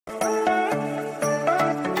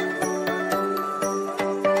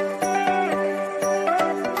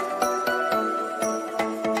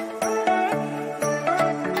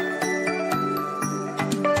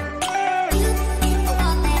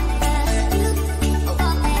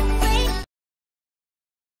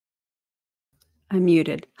I'm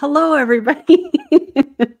muted. Hello, everybody.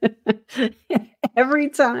 Every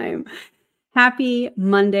time. Happy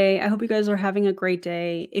Monday. I hope you guys are having a great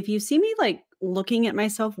day. If you see me like looking at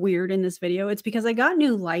myself weird in this video, it's because I got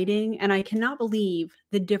new lighting and I cannot believe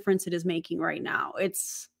the difference it is making right now.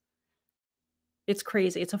 It's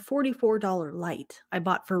crazy. It's a $44 light I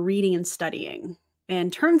bought for reading and studying.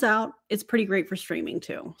 And turns out it's pretty great for streaming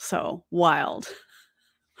too. So wild.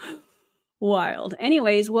 Wild.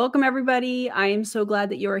 Anyways, welcome everybody. I am so glad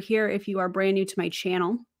that you are here. If you are brand new to my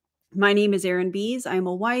channel, my name is Erin Bees. I am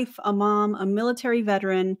a wife, a mom, a military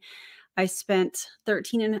veteran. I spent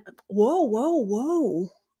 13 and whoa.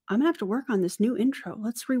 I'm gonna have to work on this new intro.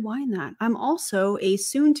 Let's rewind that. I'm also a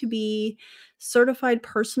soon-to-be certified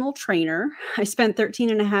personal trainer. I spent 13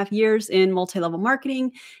 and a half years in multi-level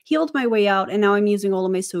marketing, healed my way out, and now I'm using all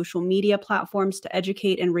of my social media platforms to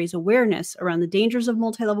educate and raise awareness around the dangers of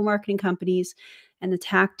multi-level marketing companies and the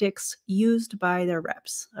tactics used by their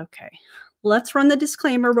reps. Okay, let's run the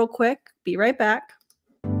disclaimer real quick. Be right back.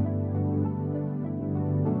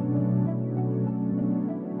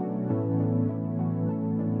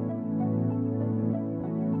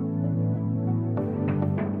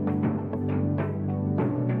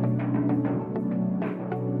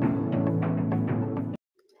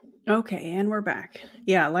 Okay, and we're back.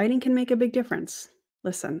 Yeah, lighting can make a big difference.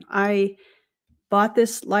 Listen, I bought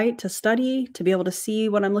this light to study, to be able to see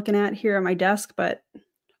what I'm looking at here on my desk, but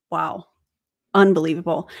wow,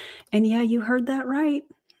 unbelievable. And yeah, you heard that right.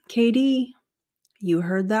 KD, you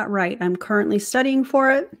heard that right. I'm currently studying for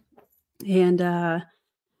it and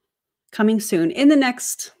coming soon in the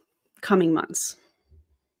next coming months.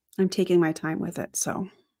 I'm taking my time with it, so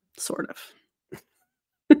sort of.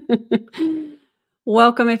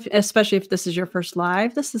 Welcome, especially if this is your first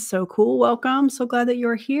live. This is so cool. Welcome. So glad that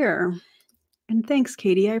you're here. And thanks,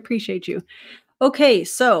 Katie. I appreciate you. Okay,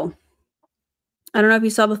 so I don't know if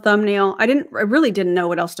you saw the thumbnail. I really didn't know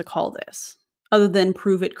what else to call this other than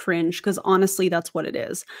Pruvit Cringe, because honestly, that's what it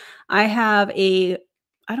is. I have I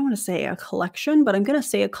don't want to say a collection, but I'm going to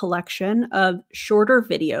say a collection of shorter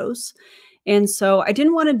videos. And so I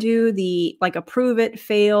didn't want to do like a Pruvit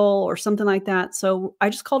fail or something like that. So I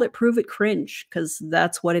just called it Pruvit Cringe because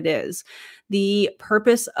that's what it is. The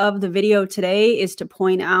purpose of the video today is to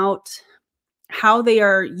point out how they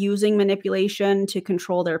are using manipulation to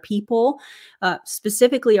control their people,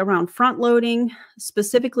 specifically around front loading,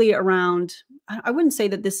 specifically around, I wouldn't say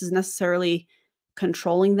that this is necessarily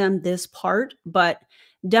controlling them, this part, but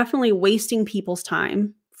definitely wasting people's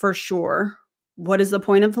time for sure. What is the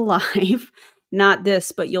point of the live? Not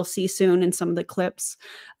this, but you'll see soon in some of the clips.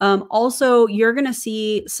 Also, you're going to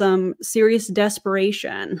see some serious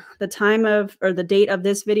desperation. The date of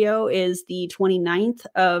this video is the 29th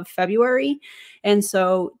of February. And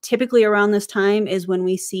so typically around this time is when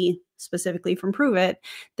we see, specifically from Pruvit,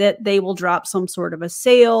 that they will drop some sort of a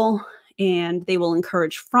sale and they will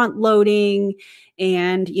encourage front loading.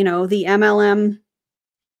 And, you know, the MLMers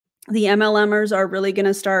are really going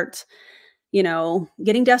to start, you know,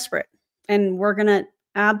 getting desperate. And we're going to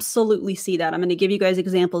absolutely see that. I'm going to give you guys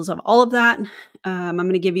examples of all of that. I'm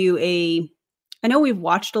going to give you I know we've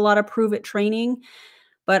watched a lot of Pruvit training,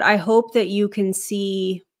 but I hope that you can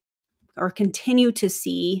see or continue to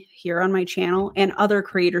see here on my channel and other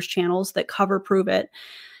creators' channels that cover Pruvit,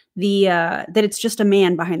 that it's just a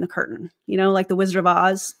man behind the curtain, you know, like the Wizard of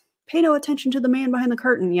Oz. Pay no attention to the man behind the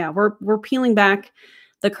curtain. Yeah, we're peeling back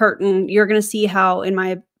the curtain. You're going to see how, in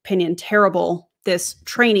my opinion, terrible this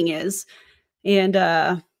training is. And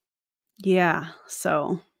yeah,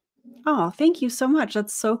 so oh, thank you so much.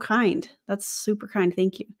 That's so kind. That's super kind.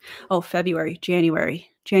 Thank you. Oh, January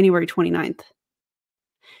 29th.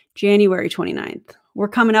 January 29th. We're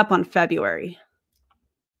coming up on February.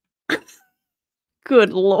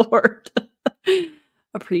 Good Lord.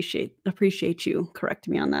 Appreciate you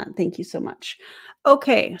correcting me on that. Thank you so much.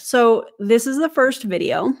 Okay, so this is the first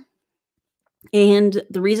video. And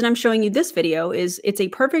the reason I'm showing you this video is it's a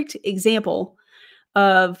perfect example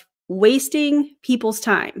of wasting people's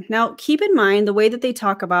time. Now, keep in mind the way that they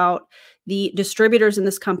talk about the distributors in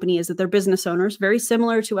this company is that they're business owners, very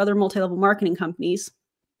similar to other multi-level marketing companies.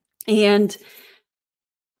 And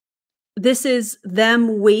this is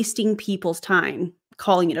them wasting people's time,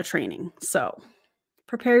 calling it a training. So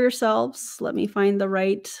prepare yourselves. Let me find the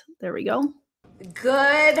right, there we go.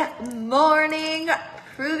 Good morning,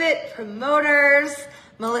 Pruvit promoters.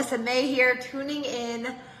 Melissa May here, tuning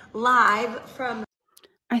in live from...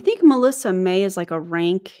 I think Melissa May is like a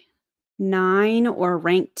rank 9 or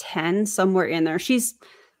rank 10, somewhere in there. She's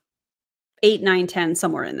 8, 9, 10,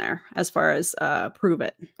 somewhere in there as far as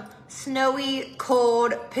Pruvit. Snowy,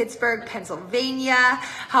 cold Pittsburgh, Pennsylvania.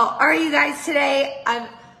 How are you guys today? I'm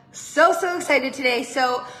so excited today.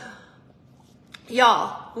 So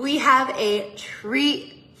y'all, we have a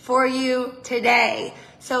treat for you today.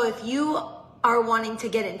 So if you are wanting to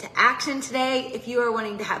get into action today, if you are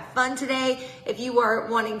wanting to have fun today, if you are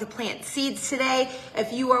wanting to plant seeds today,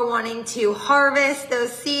 if you are wanting to harvest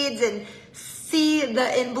those seeds and see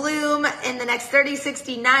the in bloom in the next 30,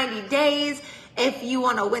 60, 90 days, if you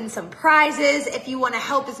want to win some prizes, if you want to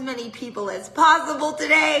help as many people as possible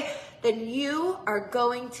today, then you are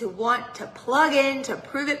going to want to plug in to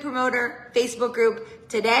Pruvit Promoter Facebook group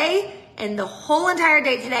today and the whole entire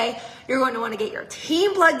day today. You're going to want to get your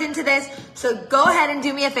team plugged into this. So go ahead and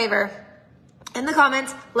do me a favor. In the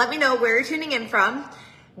comments, let me know where you're tuning in from.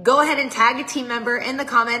 Go ahead and tag a team member in the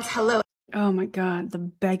comments. Hello. Oh my God, the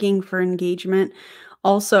begging for engagement.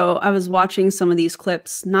 Also, I was watching some of these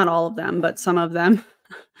clips, not all of them, but some of them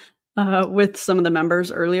with some of the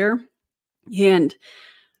members earlier. And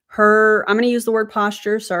I'm going to use the word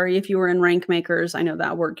posture. Sorry if you were in rank makers. I know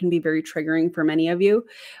that word can be very triggering for many of you,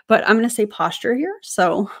 but I'm going to say posture here.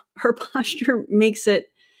 So her posture makes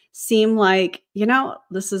it seem like,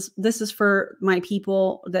 this is for my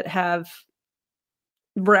people that have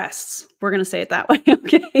breasts. We're going to say it that way.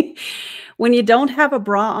 Okay. When you don't have a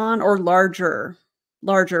bra on, or larger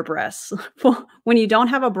breasts, when you don't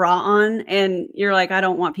have a bra on and you're like, I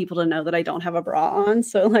don't want people to know that I don't have a bra on.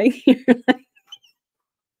 So like,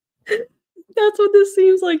 that's what this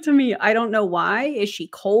seems like to me. I don't know why. Is she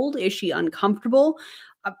cold? Is she uncomfortable?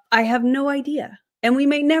 I have no idea. And we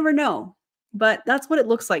may never know, but that's what it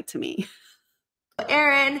looks like to me.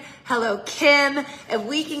 Aaron, hello Kim. If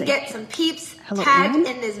we can get some peeps Hello, tagged Aaron.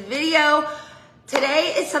 in this video,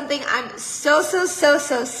 today is something I'm so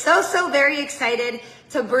very excited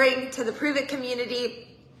to bring to the Pruvit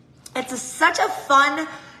community. It's such a fun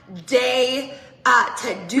day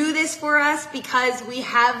to do this for us because we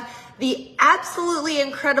have the absolutely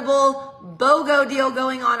incredible BOGO deal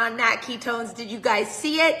going on Nat Ketones. Did you guys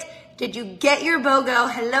see it? Did you get your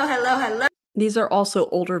BOGO? Hello. These are also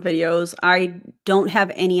older videos. I don't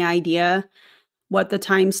have any idea what the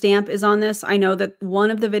timestamp is on this. I know that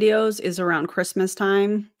one of the videos is around Christmas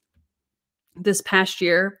time this past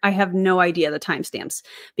year. I have no idea the timestamps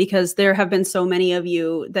because there have been so many of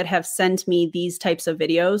you that have sent me these types of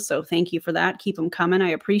videos. So thank you for that. Keep them coming. I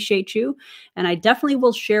appreciate you. And I definitely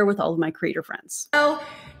will share with all of my creator friends. So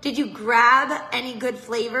did you grab any good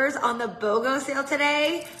flavors on the BOGO sale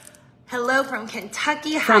today? Hello from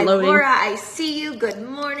Kentucky. Hi, Laura. I see you. Good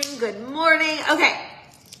morning. Okay.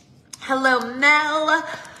 Hello, Mel.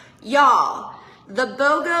 Y'all, the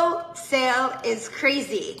BOGO sale is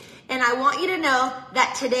crazy. And I want you to know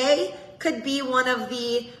that today could be one of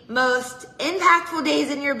the most impactful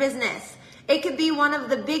days in your business. It could be one of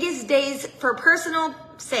the biggest days for personal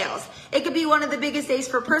sales. It could be one of the biggest days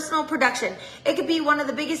for personal production. It could be one of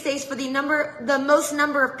the biggest days for the most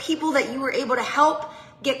number of people that you were able to help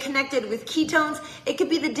get connected with ketones. It could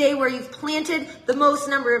be the day where you've planted the most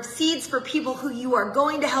number of seeds for people who you are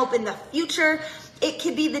going to help in the future. It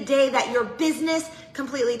could be the day that your business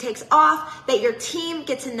completely takes off, that your team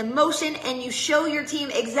gets into motion and you show your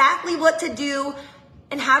team exactly what to do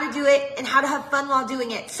and how to do it and how to have fun while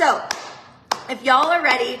doing it. So if y'all are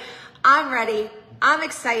ready, I'm ready. I'm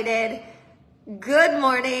excited. Good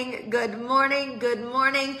morning.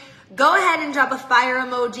 Go ahead and drop a fire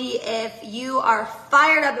emoji if you are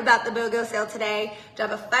fired up about the BOGO sale today.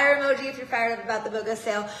 Drop a fire emoji if you're fired up about the BOGO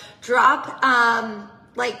sale. Drop,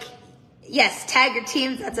 yes, tag your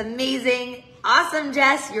teams. That's amazing. Awesome,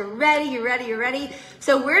 Jess. You're ready.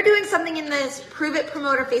 So we're doing something in this Pruvit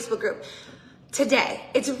Promoter Facebook group today.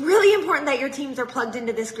 It's really important that your teams are plugged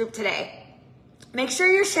into this group today. Make sure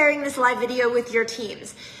you're sharing this live video with your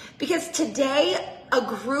teams because today a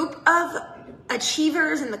group of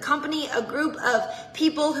achievers in the company, a group of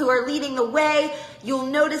people who are leading the way. You'll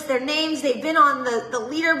notice their names. They've been on the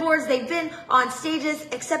leaderboards. They've been on stages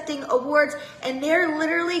accepting awards, and they're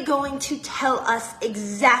literally going to tell us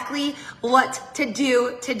exactly what to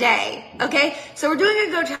do today. Okay? So we're doing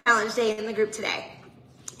a Go Challenge Day in the group today.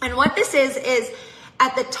 And what this is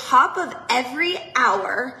at the top of every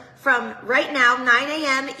hour from right now, 9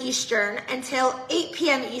 a.m. Eastern until 8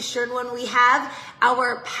 p.m. Eastern, when we have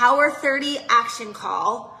our Power 30 action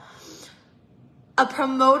call, a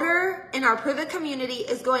promoter in our Pruvit community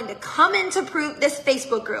is going to come into this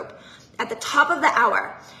Facebook group at the top of the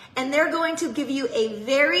hour, and they're going to give you a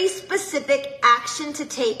very specific action to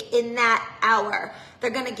take in that hour.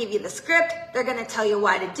 They're going to give you the script. They're going to tell you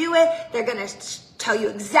why to do it. They're going to tell you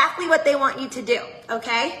exactly what they want you to do,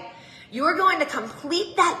 okay? You're going to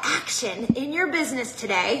complete that action in your business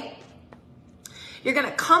today. You're going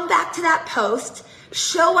to come back to that post,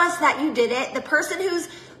 show us that you did it. The person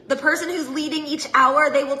who's leading each hour,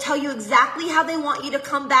 they will tell you exactly how they want you to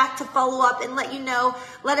come back to follow up and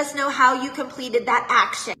let us know how you completed that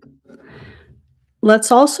action.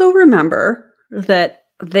 Let's also remember that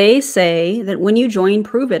they say that when you join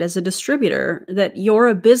Pruvit as a distributor, that you're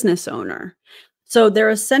a business owner. So they're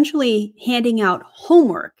essentially handing out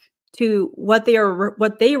homework to what they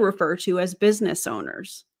refer to as business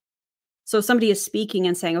owners. So somebody is speaking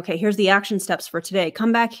and saying, okay, here's the action steps for today.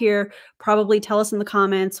 Come back here, probably tell us in the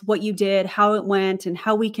comments what you did, how it went, and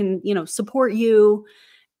how we can, support you.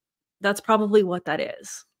 That's probably what that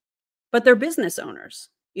is. But they're business owners,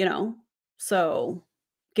 So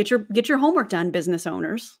get your homework done, business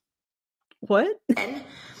owners. What?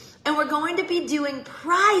 And we're going to be doing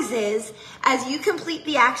prizes as you complete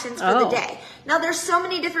the actions for the day. Now, there's so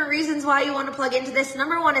many different reasons why you want to plug into this.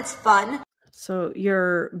 Number one, it's fun. So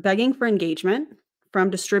you're begging for engagement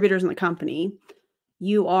from distributors in the company.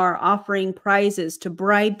 You are offering prizes to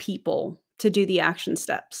bribe people to do the action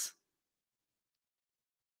steps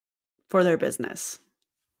for their business.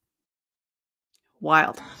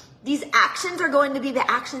 Wild. These actions are going to be the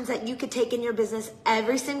actions that you could take in your business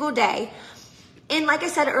every single day. And like I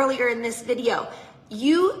said earlier in this video,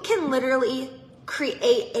 you can literally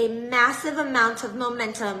create a massive amount of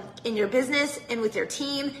momentum in your business and with your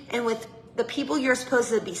team and with the people you're supposed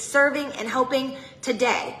to be serving and helping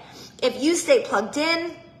today. If you stay plugged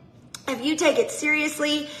in, if you take it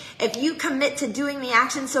seriously, if you commit to doing the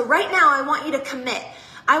action. So right now, I want you to commit.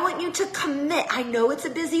 I want you to commit. I know it's a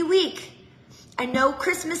busy week. I know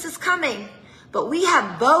Christmas is coming, but we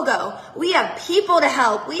have BOGO. We have people to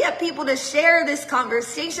help. We have people to share this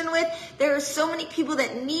conversation with. There are so many people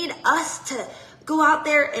that need us to go out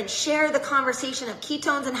there and share the conversation of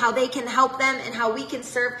ketones and how they can help them and how we can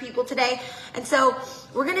serve people today. And so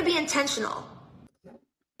we're going to be intentional.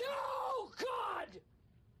 No, God!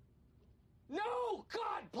 No,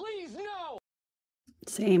 God, please, no!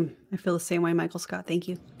 Same. I feel the same way, Michael Scott. Thank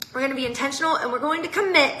you. We're going to be intentional and we're going to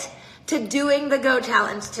commit to doing the Go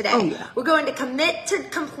Challenge today. Oh, yeah. We're going to commit to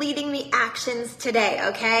completing the actions today,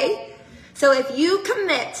 okay? So if you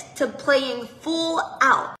commit to playing full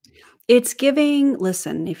out. It's giving,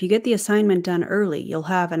 listen, if you get the assignment done early, you'll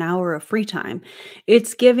have an hour of free time.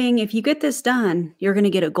 It's giving, if you get this done, you're going to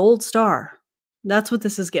get a gold star. That's what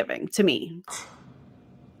this is giving to me.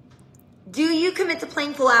 Do you commit to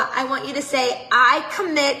playing full out? I want you to say, I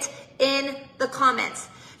commit in the comments.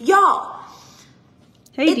 Y'all.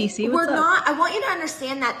 Hey, DC, what's up? I want you to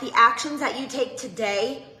understand that the actions that you take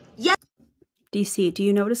today, yes. DC, do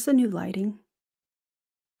you notice the new lighting?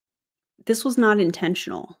 This was not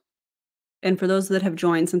intentional. And for those that have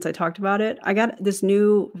joined since I talked about it, I got this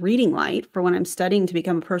new reading light for when I'm studying to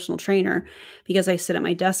become a personal trainer because I sit at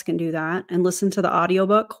my desk and do that and listen to the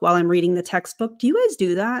audiobook while I'm reading the textbook. Do you guys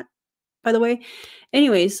do that, by the way?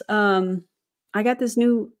 Anyways, I got this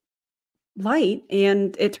new light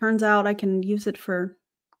and it turns out I can use it for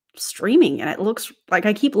streaming and it looks like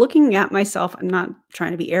I keep looking at myself. I'm not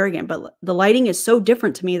trying to be arrogant, but the lighting is so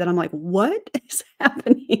different to me that I'm like, what is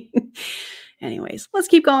happening? Anyways, let's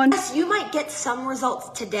keep going. Yes, you might get some results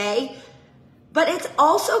today, but it's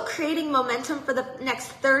also creating momentum for the next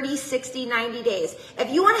 30, 60, 90 days.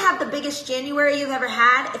 If you want to have the biggest January you've ever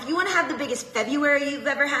had, if you want to have the biggest February you've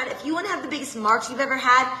ever had, if you want to have the biggest March you've ever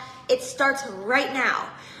had, it starts right now.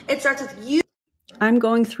 It starts with you. I'm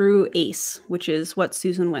going through ACE, which is what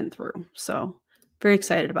Susan went through. So very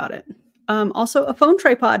excited about it. Also a phone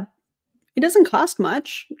tripod. It doesn't cost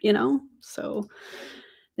much, so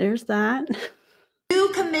there's that. You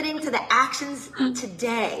committing to the actions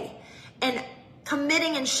today and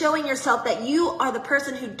committing and showing yourself that you are the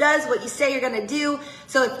person who does what you say you're going to do.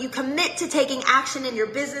 So if you commit to taking action in your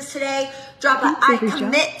business today, drop a I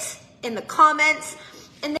commit in the comments.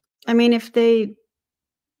 And I mean,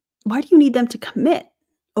 why do you need them to commit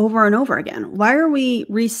over and over again? Why are we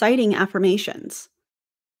reciting affirmations?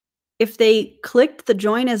 If they clicked the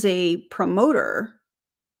join as a promoter,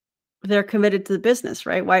 they're committed to the business,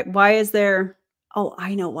 right? Why is there, oh,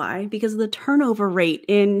 I know why. Because the turnover rate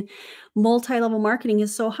in multi-level marketing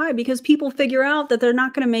is so high because people figure out that they're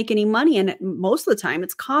not going to make any money. And most of the time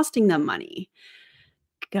it's costing them money.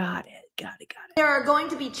 Got it. There are going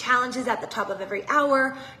to be challenges at the top of every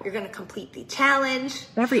hour. You're going to complete the challenge.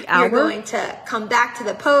 Every hour? You're going to come back to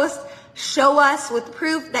the post, show us with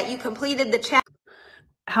proof that you completed the challenge.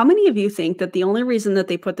 How many of you think that the only reason that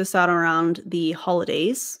they put this out around the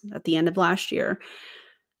holidays at the end of last year,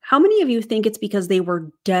 how many of you think it's because they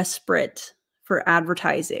were desperate for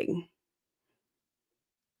advertising?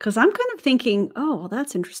 Because I'm kind of thinking, oh, well,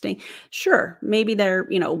 that's interesting. Sure, maybe they're,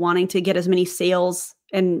 wanting to get as many sales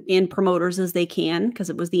and promoters as they can because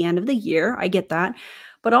it was the end of the year. I get that.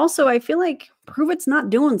 But also, I feel like Pruvit's not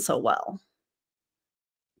doing so well.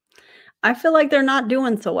 I feel like they're not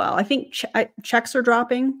doing so well. I think checks are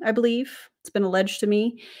dropping, I believe. It's been alleged to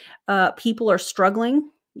me. People are struggling,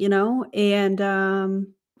 and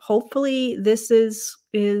hopefully this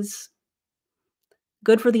is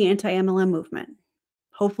good for the anti-MLM movement.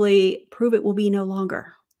 Hopefully Pruvit will be no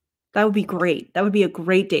longer. That would be great. That would be a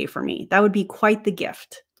great day for me. That would be quite the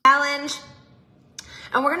gift. Challenge.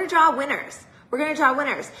 And we're going to draw winners. We're going to draw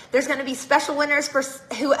winners. There's going to be special winners for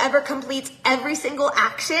whoever completes every single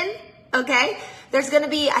action. Okay. There's going to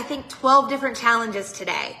be, I think, 12 different challenges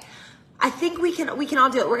today. I think we can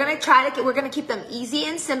all do it. We're going to keep them easy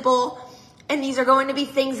and simple. And these are going to be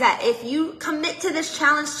things that if you commit to this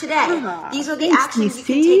challenge today, these are the actions you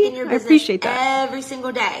can take in your business every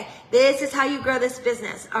single day. This is how you grow this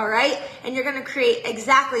business. All right. And you're going to create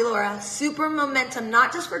exactly, Laura, super momentum,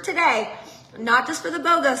 not just for today, not just for the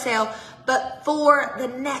BOGO sale, but for the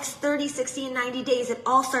next 30, 60, and 90 days. It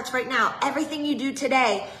all starts right now. Everything you do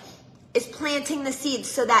today is planting the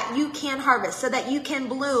seeds so that you can harvest, so that you can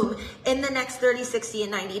bloom in the next 30, 60,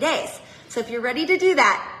 and 90 days. So if you're ready to do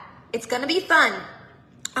that, it's going to be fun.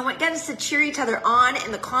 I want you guys to cheer each other on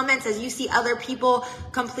in the comments as you see other people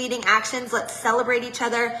completing actions. Let's celebrate each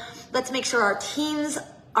other. Let's make sure our teams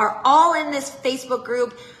are all in this Facebook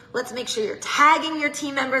group. Let's make sure you're tagging your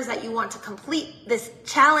team members that you want to complete this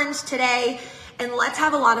challenge today. And let's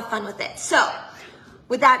have a lot of fun with it. So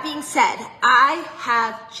with that being said, I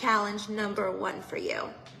have challenge number 1 for you.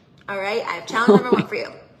 All right. I have challenge number 1 for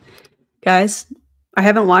you. Guys, I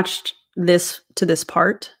haven't watched this to this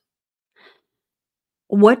part.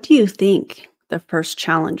 What do you think the first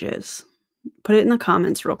challenge is? Put it in the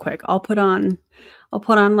comments real quick. I'll put on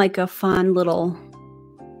like a fun little,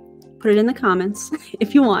 put it in the comments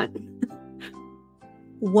if you want.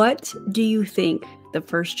 What do you think the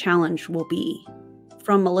first challenge will be?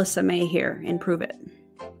 From Melissa May here in Pruvit.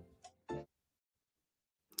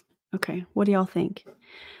 Okay, what do y'all think?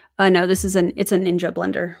 No, it's a Ninja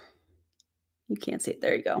blender. You can't see it.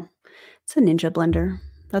 There you go. It's a Ninja blender.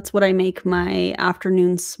 That's what I make my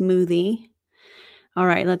afternoon smoothie. All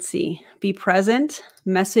right, let's see. Be present,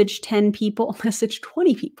 message 10 people, message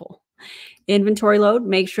 20 people. Inventory load,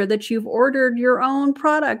 make sure that you've ordered your own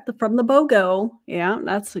product from the BOGO. Yeah,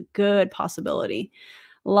 that's a good possibility.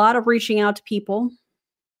 A lot of reaching out to people.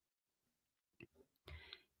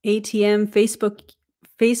 ATM,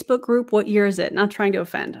 Facebook group, what year is it? Not trying to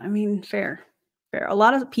offend. I mean, fair. A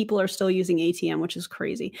lot of people are still using ATM, which is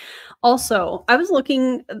crazy. Also, I was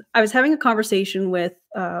having a conversation with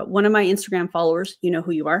one of my Instagram followers, you know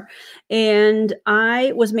who you are, and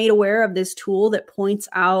I was made aware of this tool that points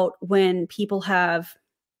out when people have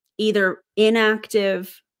either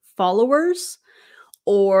inactive followers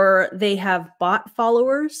or they have bot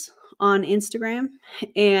followers on Instagram.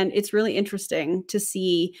 And it's really interesting to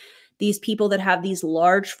see these people that have these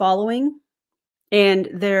large following and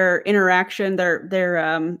their interaction,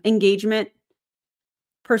 their engagement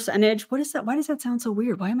percentage. What is that? Why does that sound so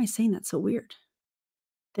weird? Why am I saying that so weird?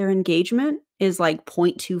 Their engagement is like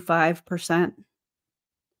 0.25%.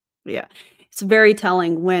 Yeah. It's very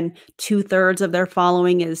telling when 2/3 of their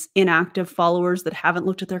following is inactive followers that haven't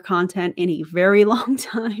looked at their content in a very long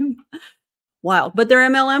time. Wild. But they're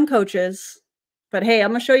MLM coaches. But hey, I'm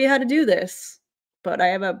going to show you how to do this. But I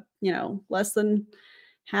have a, less than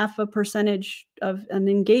 0.5% of an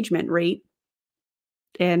engagement rate.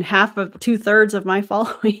 And 2/3 of my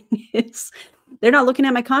following is, they're not looking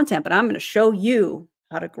at my content, but I'm going to show you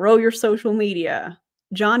how to grow your social media.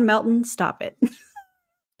 John Melton, stop it.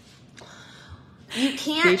 You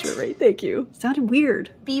can't engagement rate, thank you. Sounded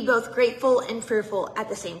weird. Be both grateful and fearful at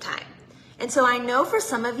the same time. And so I know for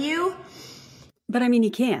some of you. But I mean,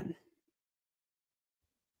 you can.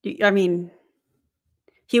 I mean,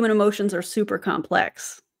 human emotions are super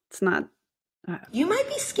complex. It's not. You might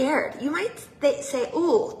be scared. You might say,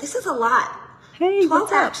 ooh, this is a lot. Hey,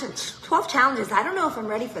 12 actions, 12 challenges. I don't know if I'm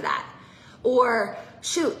ready for that. Or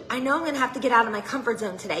shoot, I know I'm going to have to get out of my comfort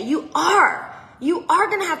zone today. You are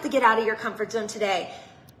going to have to get out of your comfort zone today.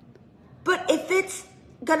 But if it's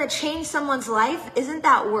going to change someone's life, isn't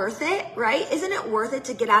that worth it, right? Isn't it worth it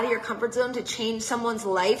to get out of your comfort zone to change someone's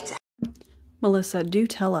life? Melissa, do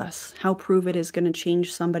tell us how Pruvit is going to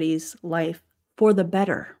change somebody's life for the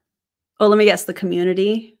better. Oh, let me guess, the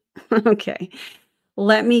community? Okay.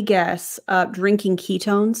 Let me guess, drinking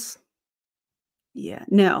ketones? Yeah,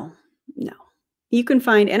 no. You can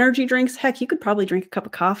find energy drinks. Heck, you could probably drink a cup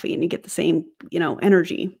of coffee and you get the same,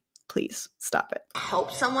 energy. Please stop it.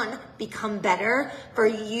 Help someone become better, for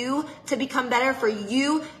you to become better, for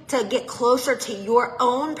you to get closer to your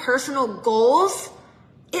own personal goals,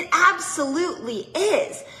 it absolutely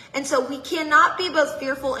is. And so we cannot be both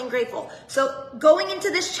fearful and grateful. So going into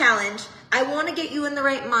this challenge, I want to get you in the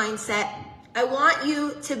right mindset. I want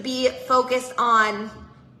you to be focused on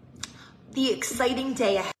the exciting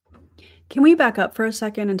day ahead. Can we back up for a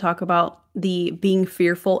second and talk about the being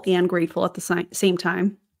fearful and grateful at the same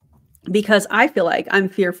time? Because I feel like I'm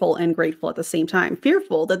fearful and grateful at the same time.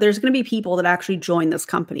 Fearful that there's going to be people that actually join this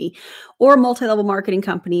company or multi-level marketing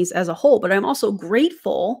companies as a whole. But I'm also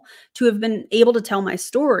grateful to have been able to tell my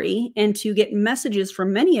story and to get messages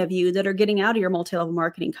from many of you that are getting out of your multi-level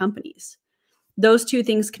marketing companies. Those two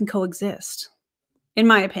things can coexist, in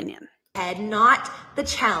my opinion. Not the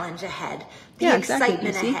challenge ahead, the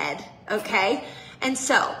excitement ahead, okay? And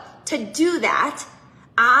so to do that,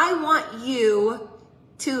 I want you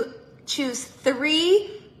to choose 3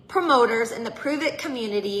 promoters in the Pruvit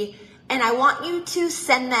community, and I want you to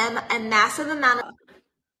send them a massive amount of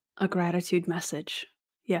a gratitude message.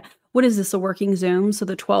 Yeah. What is this, a working Zoom? So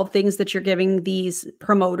the 12 things that you're giving these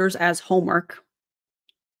promoters as homework.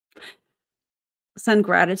 Send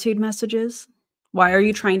gratitude messages. Why are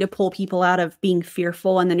you trying to pull people out of being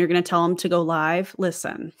fearful and then you're going to tell them to go live?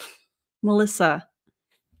 Listen, Melissa,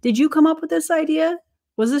 did you come up with this idea?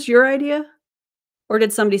 Was this your idea? Or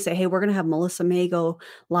did somebody say, hey, we're going to have Melissa May go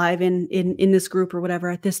live in this group or whatever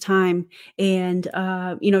at this time. And,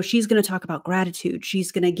 she's going to talk about gratitude.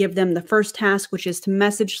 She's going to give them the first task, which is to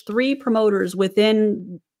message 3 promoters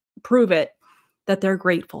within Pruvit that they're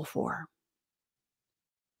grateful for.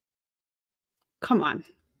 Come on.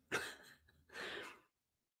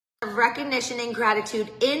 recognition and gratitude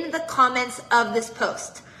in the comments of this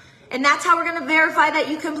post. And that's how we're going to verify that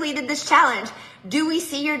you completed this challenge. Do we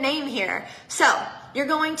see your name here? So you're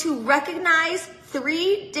going to recognize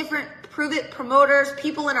 3 different Pruvit promoters,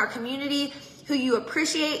 people in our community who you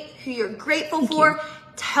appreciate, who you're grateful for.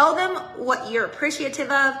 Tell them what you're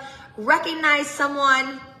appreciative of. Recognize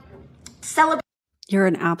someone. Celebrate. You're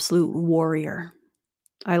an absolute warrior.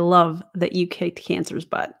 I love that you kicked cancer's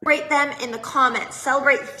butt. Rate them in the comments.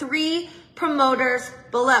 Celebrate 3 promoters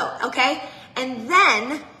below, okay? And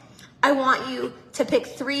then I want you to pick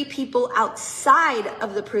 3 people outside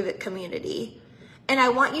of the Pruvit community, and I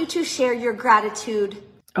want you to share your gratitude.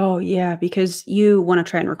 Oh, yeah, because you want to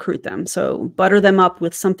try and recruit them. So butter them up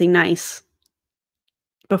with something nice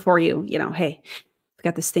before hey, I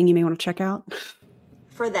got this thing you may want to check out.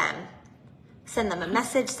 For them. Send them a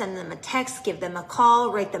message, send them a text, give them a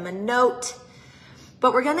call, write them a note.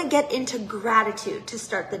 But we're going to get into gratitude to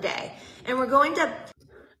start the day. And we're going to...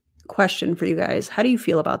 Question for you guys. How do you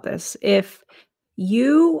feel about this? If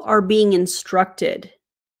you are being instructed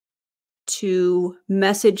to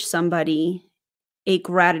message somebody a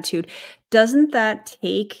gratitude, doesn't that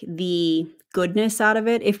take the goodness out of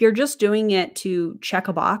it? If you're just doing it to check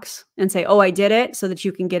a box and say, oh, I did it, so that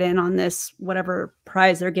you can get in on this, whatever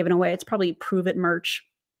prize they're giving away. It's probably Pruvit merch.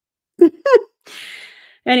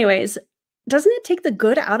 Anyways, doesn't it take the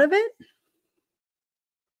good out of it?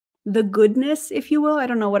 The goodness, if you will. I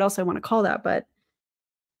don't know what else I want to call that, but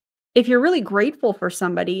if you're really grateful for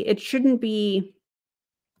somebody, it shouldn't be,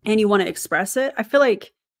 and you want to express it, I feel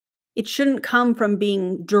like it shouldn't come from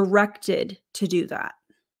being directed to do that.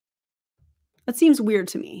 That seems weird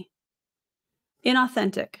to me.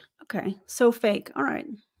 Inauthentic. Okay. So fake. All right.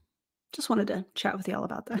 Just wanted to chat with y'all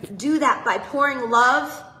about that. Do that by pouring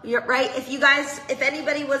love. You're right. If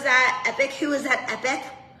anybody was at Epic, who was at Epic?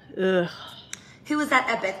 Ugh. Who was at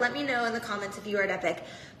Epic? Let me know in the comments if you were at Epic.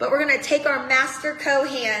 But we're going to take our Master Co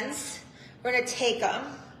hands. We're going to take them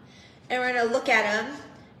and we're going to look at them.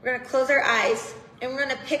 We're going to close our eyes and we're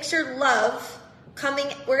going to picture love coming.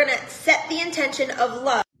 We're going to set the intention of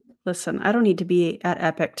love. Listen, I don't need to be at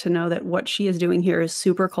Epic to know that what she is doing here is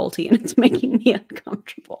super culty and it's making me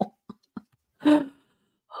uncomfortable.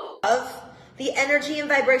 Of the energy and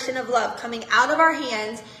vibration of love coming out of our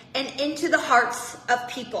hands and into the hearts of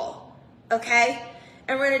people, okay?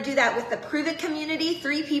 And we're going to do that with the Pruvit community,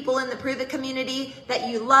 3 people in the Pruvit community that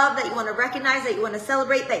you love, that you want to recognize, that you want to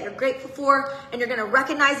celebrate, that you're grateful for, and you're going to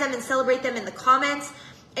recognize them and celebrate them in the comments.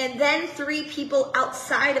 And then 3 people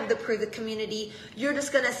outside of the Pruvit community, you're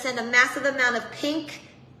just going to send a massive amount of pink,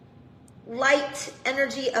 light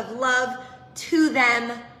energy of love to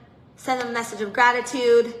them. Send them a message of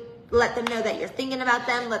gratitude. Let them know that you're thinking about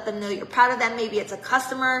them. Let them know you're proud of them. Maybe it's a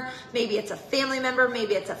customer. Maybe it's a family member.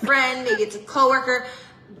 Maybe it's a friend. Maybe it's a coworker.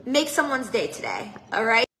 Make someone's day today. All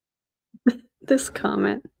right? This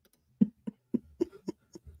comment.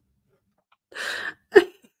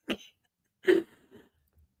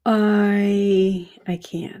 I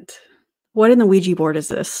can't. What in the Ouija board is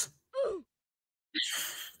this?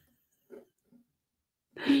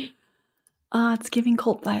 It's giving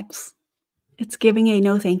cult vibes. It's giving a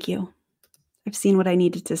no thank you. I've seen what I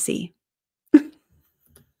needed to see.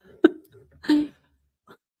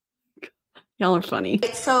 Y'all are funny.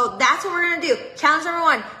 So that's what we're gonna do. Challenge number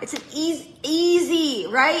one. It's an easy,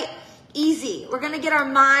 right? Easy. We're gonna get our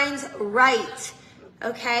minds right.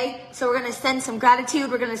 Okay? So we're gonna send some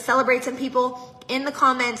gratitude. We're gonna celebrate some people in the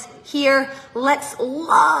comments here. Let's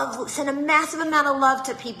send a massive amount of love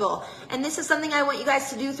to people. And this is something I want you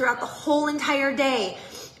guys to do throughout the whole entire day.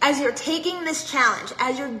 As you're taking this challenge,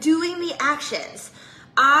 as you're doing the actions,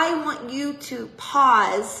 I want you to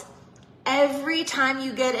pause every time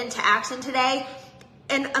you get into action today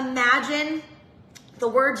and imagine the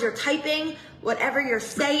words you're typing, whatever you're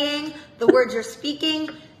saying, the words you're speaking,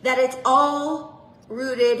 that it's all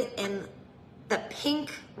rooted in the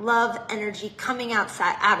pink love energy coming out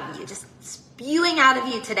of you, just spewing out of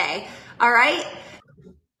you today. All right?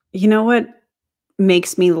 You know what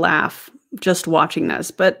makes me laugh just watching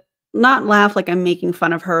this, but not laugh like I'm making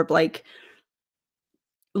fun of her, like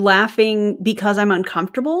laughing because I'm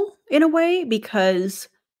uncomfortable in a way, because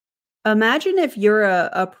imagine if you're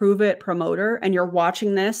a Pruvit promoter and you're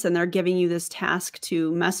watching this and they're giving you this task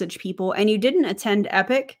to message people and you didn't attend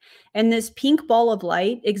Epic, and this pink ball of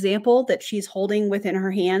light example that she's holding within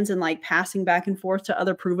her hands and like passing back and forth to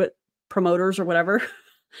other Pruvit promoters or whatever,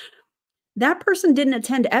 that person didn't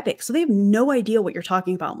attend Epic. So they have no idea what you're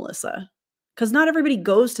talking about, Melissa. Because not everybody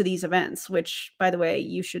goes to these events, which, by the way,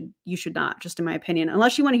 you should not, just in my opinion,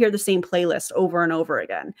 unless you want to hear the same playlist over and over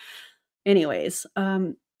again. Anyways,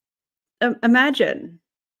 imagine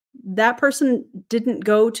that person didn't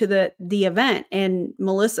go to the event, and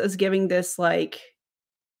Melissa is giving this like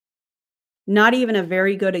not even a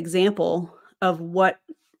very good example of what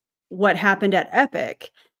happened at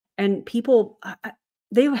Epic, and people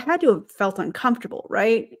they had to have felt uncomfortable,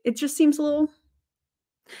 right? It just seems a little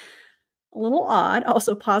odd.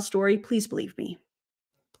 Also, pause story. Please believe me.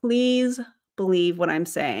 Please believe what I'm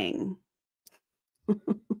saying.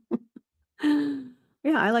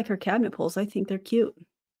 Yeah, I like her cabinet pulls. I think they're cute.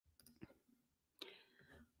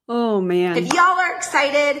 Oh, man. If y'all are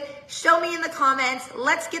excited, show me in the comments.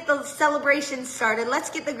 Let's get the celebration started. Let's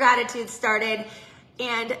get the gratitude started.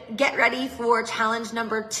 And get ready for challenge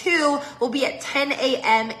number 2. We'll be at 10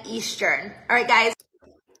 a.m. Eastern. All right, guys.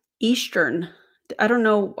 Eastern. I don't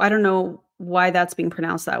know why that's being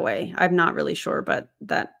pronounced that way. I'm not really sure, but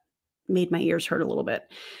that made my ears hurt a little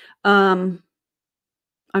bit. I'm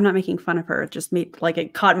not making fun of her. It just made like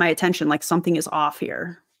it caught my attention, like something is off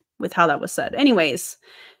here with how that was said. Anyways,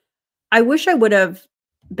 I wish I would have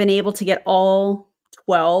been able to get all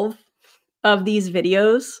 12 of these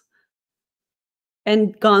videos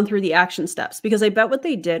and gone through the action steps, because I bet what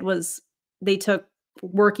they did was they took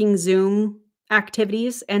working Zoom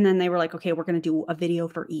activities and then they were like, okay, we're going to do a video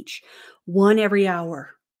for each, one every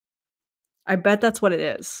hour. I bet that's what it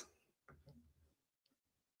is.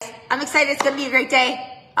 I'm excited. It's going to be a great day.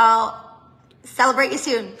 I'll celebrate you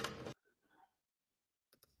soon.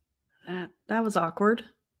 That was awkward.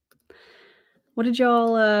 What did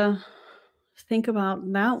y'all think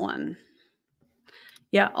about that one?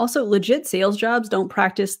 Yeah, also legit sales jobs don't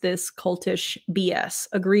practice this cultish BS.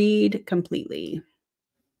 Agreed completely.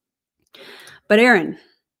 But Aaron,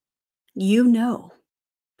 you know,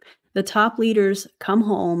 the top leaders come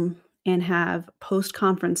home and have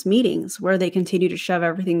post-conference meetings where they continue to shove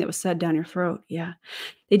everything that was said down your throat. Yeah.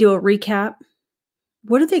 They do a recap.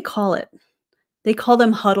 What do they call it? They call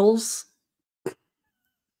them huddles.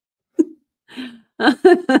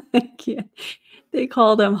 They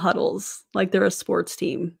call them huddles, like they're a sports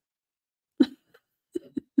team.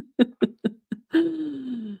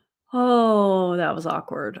 Oh, that was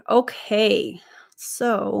awkward. Okay.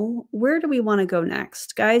 So where do we want to go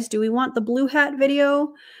next? Guys, do we want the blue hat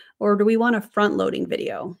video or do we want a front loading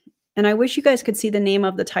video? And I wish you guys could see the name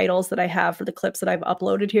of the titles that I have for the clips that I've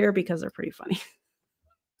uploaded here because they're pretty funny.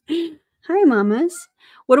 Hi, mamas.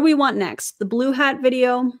 What do we want next? The blue hat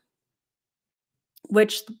video,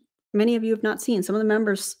 which many of you have not seen. Some of the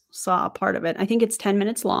members saw a part of it. I think it's 10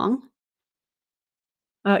 minutes long.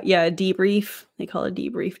 Yeah, a debrief. They call it a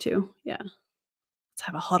debrief too. Yeah. Let's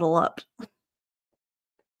have a huddle up.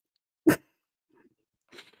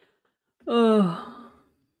 Oh.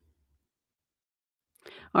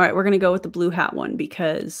 All right, we're going to go with the blue hat one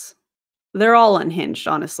because they're all unhinged,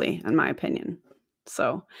 honestly, in my opinion.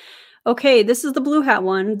 So, okay, this is the blue hat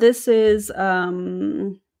one. This is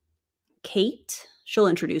Kate. She'll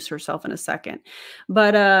introduce herself in a second.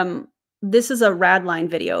 But this is a Radline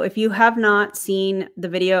video. If you have not seen the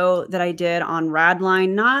video that I did on Radline,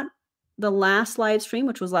 not the last live stream,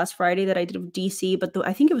 which was last Friday that I did with DC, but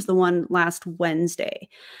I think it was the one last Wednesday.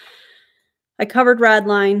 I covered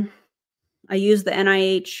Radline. I use the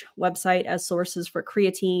NIH website as sources for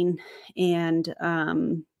creatine and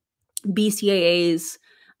BCAAs.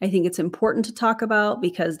 I think it's important to talk about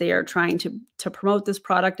because they are trying to promote this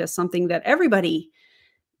product as something that everybody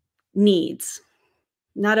needs.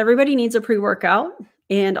 Not everybody needs a pre-workout.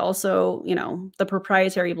 And also, you know, the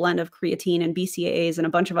proprietary blend of creatine and BCAAs and a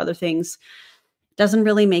bunch of other things doesn't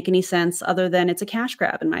really make any sense other than it's a cash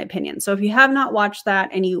grab, in my opinion. So if you have not watched that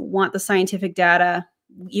and you want the scientific data,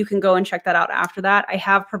 you can go and check that out after that. I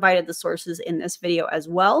have provided the sources in this video as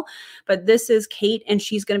well, but this is Kate and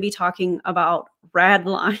she's going to be talking about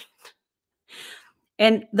Radline.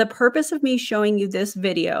 And the purpose of me showing you this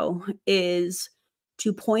video is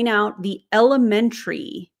to point out the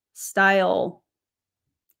elementary style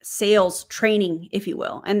sales training, if you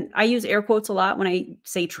will. And I use air quotes a lot when I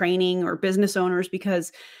say training or business owners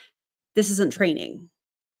because this isn't training,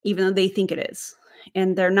 even though they think it is.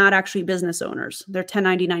 And they're not actually business owners. They're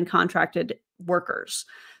 1099 contracted workers.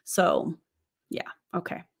 So yeah,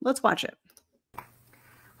 okay, let's watch it.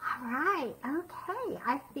 All right, okay.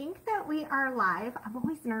 I think that we are live. I'm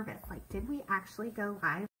always nervous. Like, did we actually go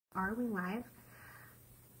live? Are we live?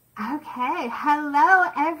 Okay,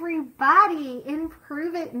 hello everybody in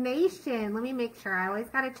Pruvit Nation. Let me make sure. I always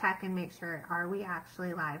got to check and make sure. Are we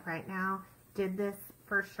actually live right now? Did this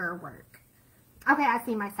for sure work? Okay, I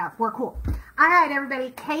see myself. We're cool. All right,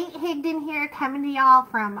 everybody. Kate Higdon here, coming to y'all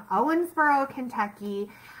from Owensboro, Kentucky.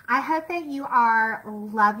 I hope that you are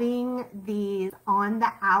loving these on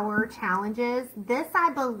the hour challenges. This,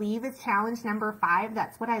 I believe, is challenge number 5.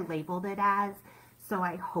 That's what I labeled it as. So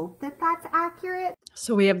I hope that that's accurate.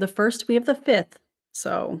 So we have the 1st, we have the 5th.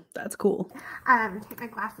 So that's cool. Take my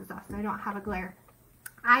glasses off so I don't have a glare.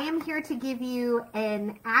 I am here to give you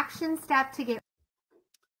an action step to get.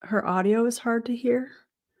 Her audio is hard to hear.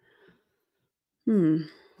 I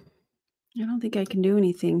don't think I can do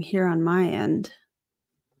anything here on my end.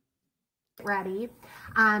 Ready.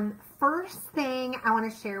 First thing I want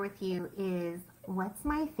to share with you is what's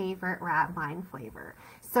my favorite Radline flavor.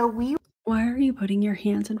 So Why are you putting your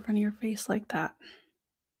hands in front of your face like that?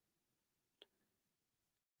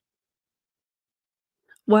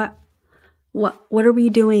 What are we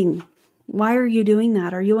doing? Why are you doing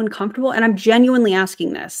that? Are you uncomfortable? And I'm genuinely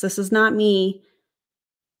asking this. This is not me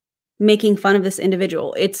making fun of this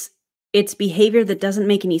individual. It's behavior that doesn't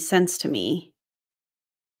make any sense to me.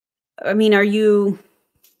 I mean, are you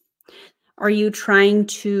trying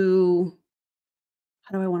to,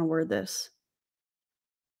 how do I want to word this?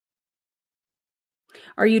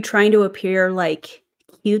 Are you trying to appear like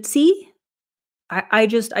cutesy? I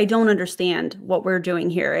don't understand what we're doing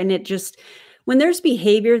here. And it just, when there's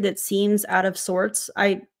behavior that seems out of sorts,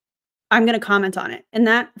 I'm going to comment on it. And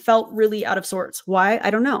that felt really out of sorts. Why?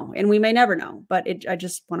 I don't know. And we may never know, but I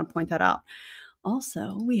just want to point that out.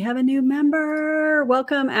 Also, we have a new member.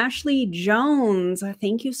 Welcome, Ashley Jones.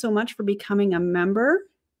 Thank you so much for becoming a member.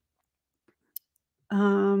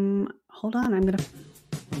 Hold on. I'm going to...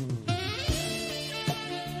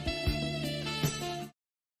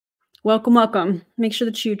 Welcome, welcome. Make sure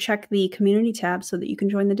that you check the community tab so that you can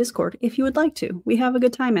join the Discord if you would like to. We have a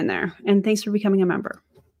good time in there. And thanks for becoming a member.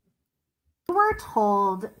 We were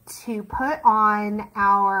told to put on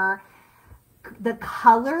the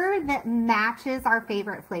color that matches our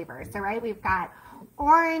favorite flavors. So, right, we've got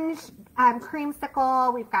orange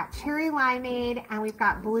creamsicle, we've got cherry limeade, and we've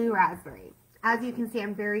got blue raspberry. As you can see,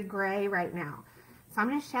 I'm very gray right now. So I'm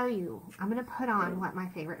going to show you. I'm going to put on what my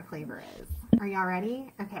favorite flavor is. Are y'all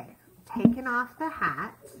ready? Okay. Taking off the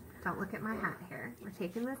hat. Don't look at my hat here. We're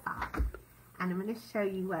taking this off. And I'm going to show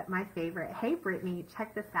you what my favorite. Hey, Brittany,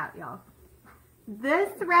 check this out, y'all. This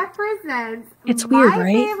represents weird, my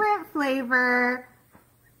right? favorite flavor,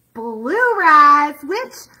 blue raz,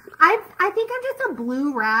 which I think I'm just a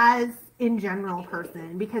blue raz in general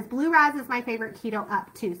person because blue raz is my favorite keto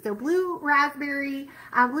up too. So blue raspberry,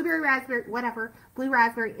 blueberry raspberry, whatever, blue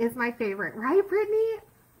raspberry is my favorite. Right, Brittany?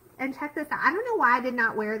 And check this out. I don't know why I did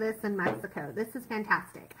not wear this in Mexico. This is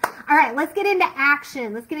fantastic. All right, let's get into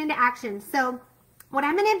action. Let's get into action. So what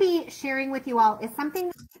I'm going to be sharing with you all is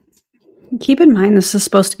something. Keep in mind, this is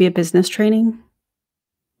supposed to be a business training.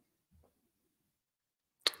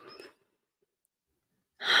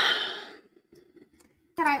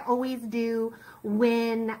 That I always do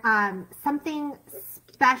when something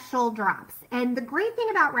special drops. And the great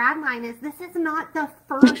thing about Radline is this is not the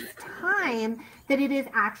first time that it is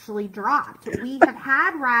actually dropped. We have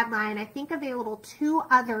had Radline, I think, available 2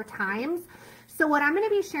 other times. So what I'm going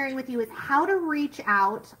to be sharing with you is how to reach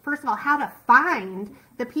out, first of all, how to find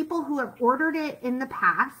the people who have ordered it in the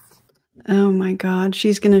past. Oh my God.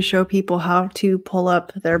 She's going to show people how to pull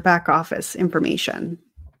up their back office information.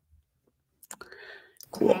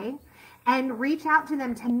 Cool. Okay. And reach out to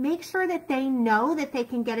them to make sure that they know that they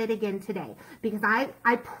can get it again today. Because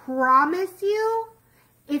I promise you,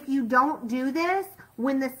 if you don't do this,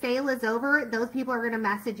 when the sale is over, those people are going to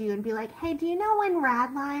message you and be like, hey, do you know when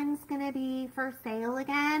Radline's going to be for sale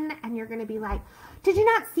again? And you're going to be like, did you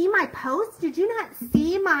not see my posts? Did you not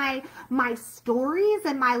see my stories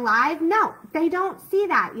and my live? No, they don't see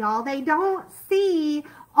that, y'all. They don't see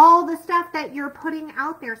all the stuff that you're putting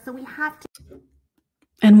out there. So we have to.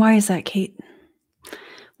 And why is that, Kate?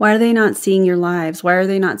 Why are they not seeing your lives? Why are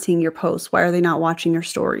they not seeing your posts? Why are they not watching your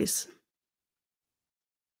stories?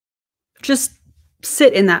 Just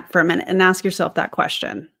sit in that for a minute and ask yourself that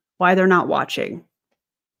question. Why they're not watching.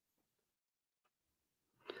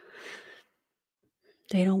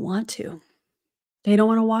 They don't want to. They don't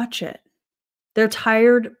want to watch it. They're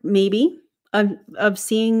tired, maybe, of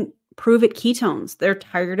seeing Pruvit ketones. They're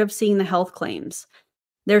tired of seeing the health claims.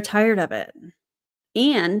 They're tired of it.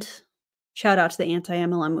 And shout out to the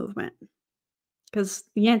anti-MLM movement, because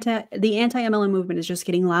the anti-MLM movement is just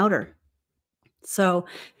getting louder. So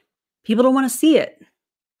people don't want to see it.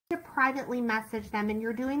 To privately message them, and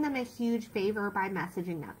you're doing them a huge favor by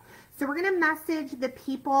messaging them. So we're going to message the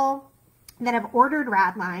people that have ordered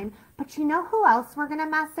Radline, but you know who else we're going to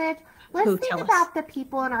message? Let's think about the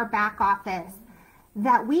people in our back office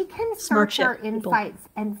that we can search our insights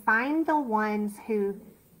and find the ones who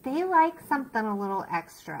they like something a little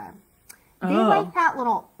extra. They like that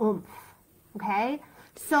little oomph, okay?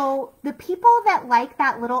 So the people that like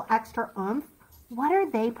that little extra oomph, what are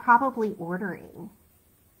they probably ordering?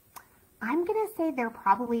 I'm going to say they're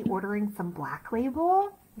probably ordering some Black Label,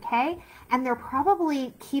 okay? And they're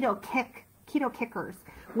probably keto kickers,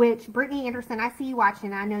 which Brittany Anderson, I see you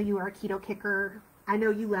watching. I know you are a keto kicker. I know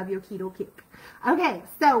you love your keto kick. Okay,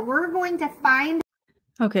 so we're going to find.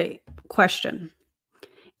 Okay, question.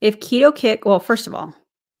 If Keto Kick, well, first of all,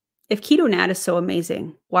 if Keto Nat is so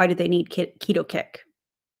amazing, why do they need Keto Kick?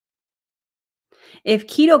 If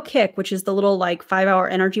Keto Kick, which is the little like 5-hour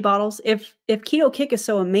energy bottles, if Keto Kick is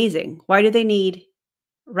so amazing, why do they need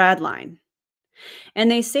Radline? And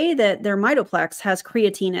they say that their Mitoplex has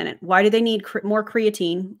creatine in it. Why do they need more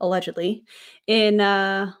creatine, allegedly, in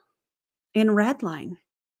Radline?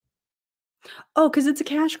 Oh, because it's a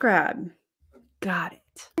cash grab. Got it.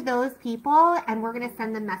 Those people, and we're going to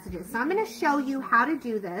send them messages. So I'm going to show you how to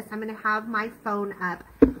do this. I'm going to have my phone up.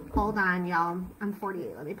 Hold on, y'all. I'm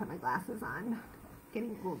 48. Let me put my glasses on.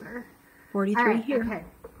 Getting older. 43 right, here. Okay.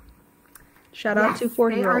 Shout out to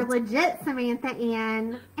 40-year-olds. They are legit, Samantha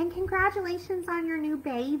Ann. And congratulations on your new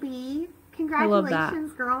baby. Congratulations, I love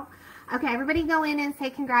that. girl. Okay, everybody go in and say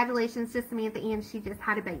congratulations to Samantha Ann. She just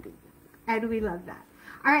had a baby. And we love that.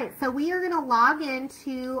 All right, so we are going to log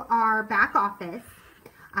into our back office.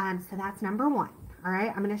 So that's number 1. All right,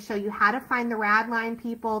 I'm going to show you how to find the Radline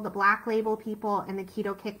people, the Black Label people, and the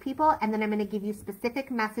Keto Kick people. And then I'm going to give you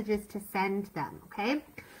specific messages to send them, okay?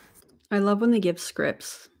 I love when they give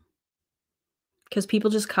scripts, because people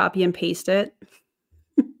just copy and paste it.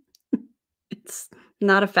 It's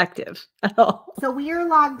not effective at all. So we are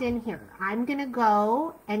logged in here. I'm going to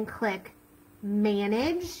go and click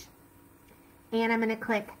Manage, and I'm going to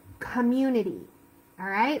click Community. All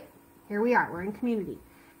right, here we are. We're in Community.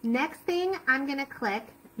 Next thing I'm going to click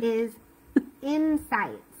is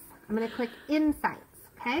Insights. I'm going to click Insights,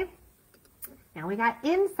 okay? Now we got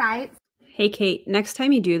Insights. Hey, Kate, next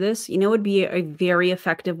time you do this, you know what would be a very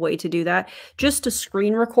effective way to do that? Just to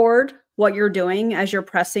screen record what you're doing as you're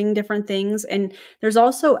pressing different things. And there's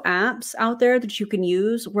also apps out there that you can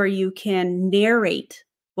use where you can narrate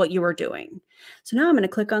what you are doing. So now I'm going to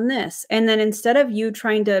click on this. And then instead of you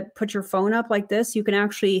trying to put your phone up like this, you can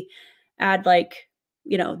actually add like,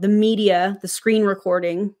 you know, the media, the screen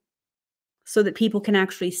recording, so that people can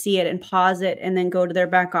actually see it and pause it and then go to their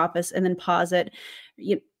back office and then pause it.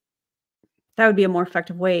 That would be a more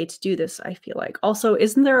effective way to do this, I feel like. Also,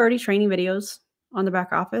 isn't there already training videos on the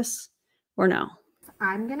back office or no?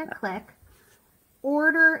 I'm going to click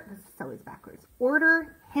Order. This is always backwards.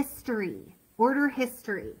 Order History. Order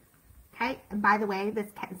History. Okay. And by the way, this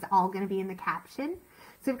is all going to be in the caption.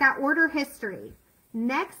 So we've got Order History.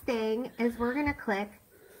 Next thing is we're going to click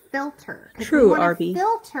Filter. True, RB.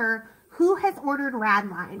 Filter who has ordered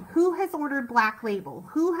Radline, who has ordered Black Label,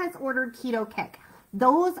 who has ordered Keto Kick.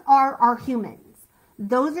 Those are our humans.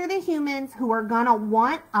 Those are the humans who are gonna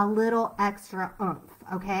want a little extra oomph,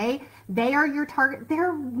 okay? They are your target.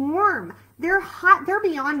 They're warm. They're hot. They're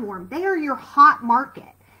beyond warm. They are your hot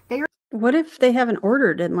market. What if they haven't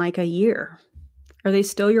ordered in like a year? Are they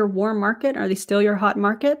still your warm market? Are they still your hot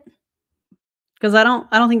market? Because I don't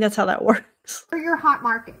think that's how that works. For your hot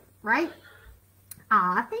market, right?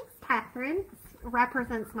 Thanks, Catherine.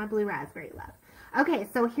 Represents my blue raspberry love. Okay,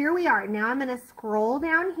 so here we are. Now I'm going to scroll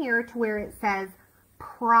down here to where it says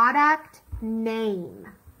product name.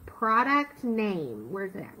 Product name.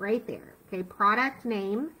 Where's it at? Right there. Okay, product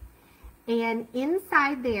name. And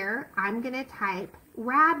inside there, I'm going to type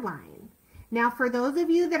Radline. Now, for those of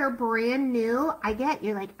you that are brand new, I get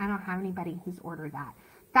you're like, I don't have anybody who's ordered that.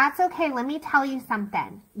 That's okay. Let me tell you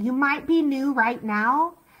something. You might be new right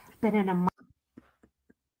now, but in a month.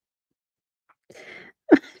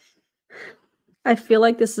 I feel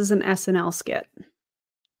like this is an SNL skit.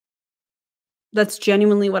 That's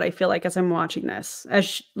genuinely what I feel like as I'm watching this.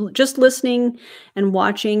 As just listening and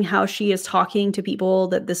watching how she is talking to people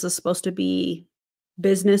that this is supposed to be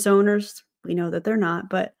business owners. We know that they're not,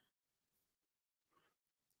 but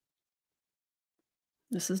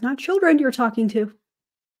this is not children you're talking to.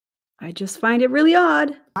 I just find it really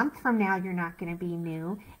odd. A month from now, you're not going to be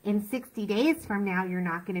new. In 60 days from now, you're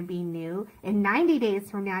not going to be new. In 90 days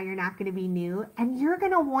from now, you're not going to be new. And you're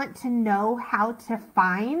going to want to know how to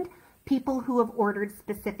find people who have ordered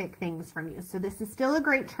specific things from you. So this is still a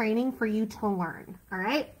great training for you to learn. All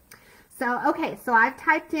right. So, okay. So I've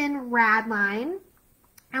typed in Radline.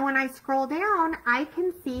 And when I scroll down, I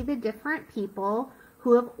can see the different people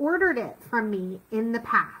who have ordered it from me in the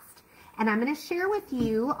past. And I'm going to share with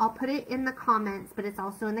you, I'll put it in the comments, but it's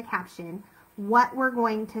also in the caption, what we're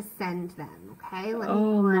going to send them, okay? Let me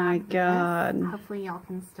oh my God. This. Hopefully y'all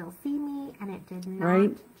can still see me, and it did not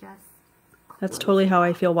right? just That's totally how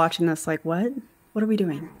I feel watching this. Like, what? What are we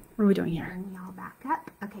doing? What are we doing here? Bring y'all back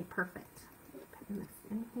up. Okay, perfect. Putting this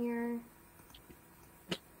in here.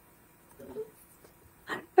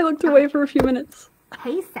 I looked away for a few minutes.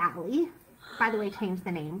 Hey, Sally. By the way, change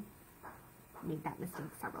the name. Made that mistake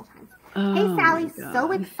several times. Oh, hey, Sally,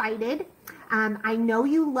 so excited. I know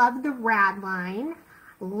you love the Radline.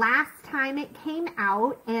 Last time it came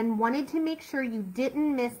out, and wanted to make sure you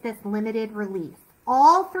didn't miss this limited release.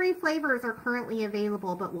 All 3 flavors are currently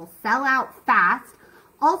available, but will sell out fast.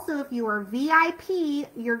 Also, if you are VIP,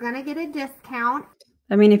 you're going to get a discount.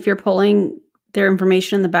 I mean, if you're pulling their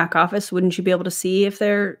information in the back office, wouldn't you be able to see if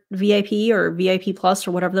they're VIP or VIP Plus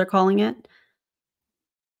or whatever they're calling it?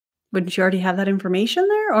 Wouldn't you already have that information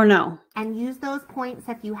there or no? And use those points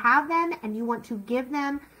if you have them and you want to give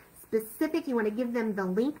them specific, you want to give them the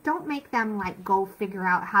link. Don't make them like go figure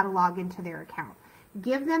out how to log into their account.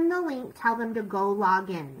 Give them the link, tell them to go log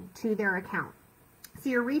in to their account. So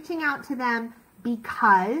you're reaching out to them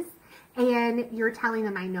because, and you're telling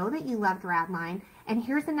them, I know that you loved Radline. And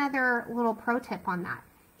here's another little pro tip on that.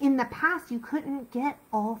 In the past, you couldn't get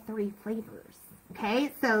all 3 flavors.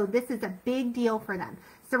 Okay, so this is a big deal for them.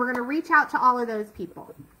 So we're going to reach out to all of those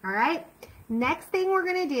people. All right. Next thing we're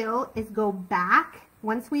going to do is go back.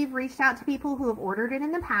 Once we've reached out to people who have ordered it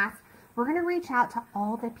in the past, we're going to reach out to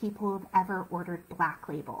all the people who have ever ordered Black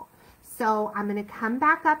Label. So I'm going to come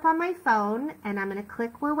back up on my phone and I'm going to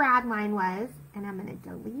click where Radline was and I'm going to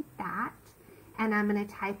delete that and I'm going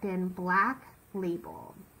to type in Black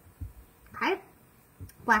Label. Okay.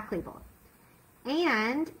 Black Label.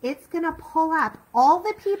 And it's going to pull up all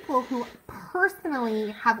the people who personally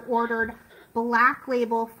have ordered Black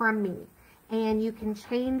Label from me. And you can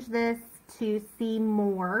change this to see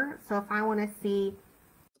more. So if I want to see.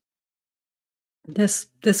 This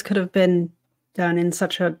could have been done in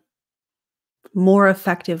such a more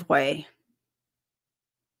effective way.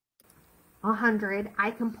 100. I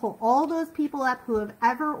can pull all those people up who have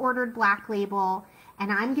ever ordered Black Label.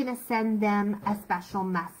 And I'm going to send them a special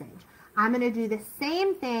message. I'm going to do the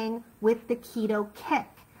same thing with the Keto Kick.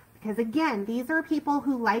 Because again, these are people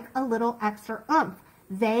who like a little extra oomph.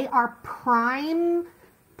 They are primed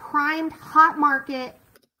hot market.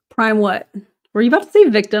 Prime what? Were you about to say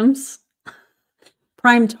victims?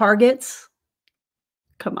 Prime targets?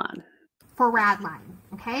 Come on. For Radline,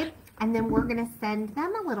 okay? And then we're going to send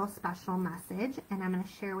them a little special message. And I'm going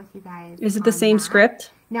to share with you guys. Is it the same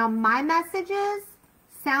script? Now, my messages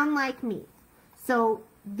sound like me. So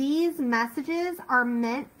these messages are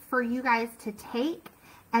meant for you guys to take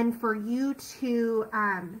and for you to,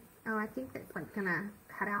 oh, I think that's like gonna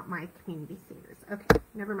cut out my community standards. Okay,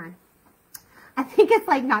 never mind. I think it's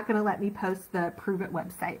like not gonna let me post the Pruvit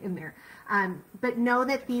website in there. But know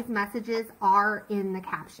that these messages are in the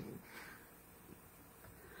caption.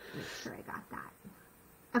 Make sure I got that.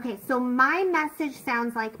 Okay, so my message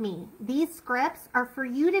sounds like me. These scripts are for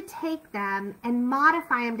you to take them and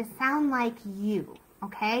modify them to sound like you,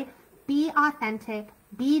 okay? Be authentic,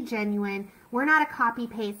 be genuine. We're not a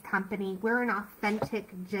copy-paste company. We're an authentic,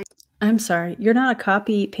 genuine. I'm sorry. You're not a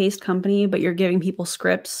copy-paste company, but you're giving people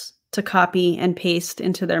scripts to copy and paste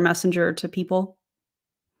into their messenger to people?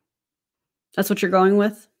 That's what you're going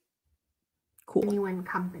with? Cool.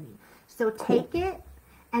 Company. So take it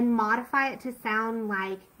and modify it to sound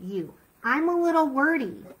like you. I'm a little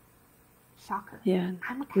wordy. Shocker. Yeah,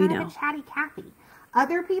 I'm kind of a chatty Cathy.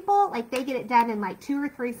 Other people, like, they get it done in like 2 or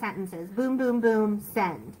 3 sentences. Boom, boom, boom,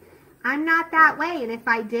 send. I'm not that way. And if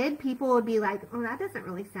I did, people would be like, oh, that doesn't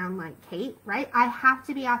really sound like Kate, right? I have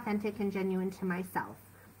to be authentic and genuine to myself.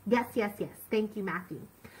 Yes, yes, yes. Thank you, Matthew.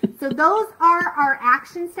 So those are our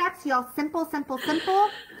action steps, y'all. Simple, simple, simple.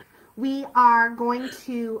 We are going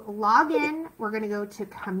to log in. We're going to go to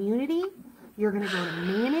community. You're going to go to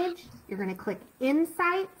manage. You're going to click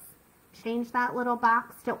insights. Change that little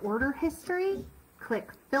box to order history. Click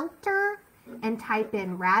filter and type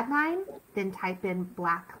in Radline. Then type in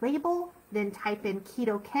Black Label. Then type in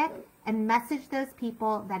Keto Kit and message those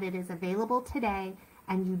people that it is available today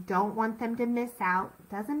and you don't want them to miss out.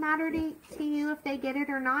 Doesn't matter to you if they get it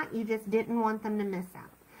or not. You just didn't want them to miss out.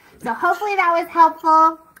 So hopefully that was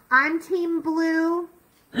helpful. I'm Team Blue.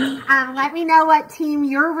 Let me know what team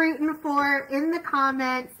you're rooting for in the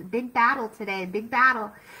comments. Big battle today, big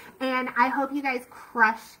battle. And I hope you guys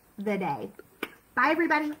crush the day. Bye,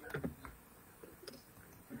 everybody.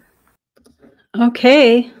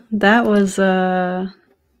 Okay, that was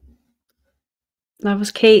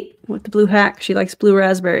Kate with the blue hack. She likes blue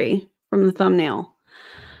raspberry from the thumbnail.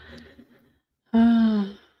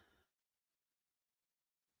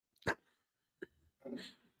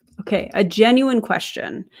 Okay, a genuine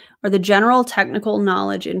question. Are the general technical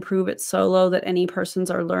knowledge in Pruvit solo that any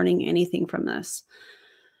persons are learning anything from this?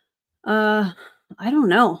 I don't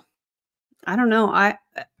know. I don't know. I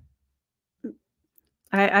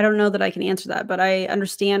don't know that I can answer that, but I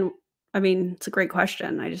understand. I mean, it's a great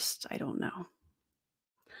question. I don't know.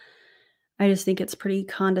 I just think it's pretty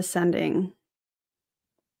condescending.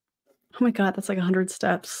 Oh my God, that's like 100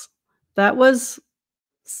 steps. That was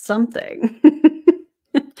something.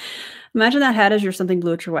 Imagine that hat as your something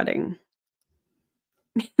blue at your wedding.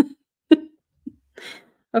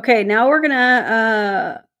 Okay, now we're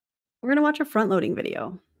gonna watch a front loading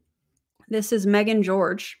video. This is Megan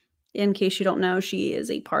George. In case you don't know, she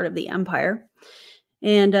is a part of the Empire.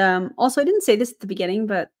 And also, I didn't say this at the beginning,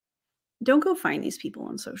 but don't go find these people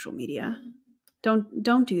on social media.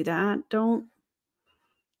 Don't do that. Don't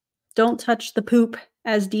touch the poop,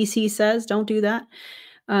 as DC says. Don't do that.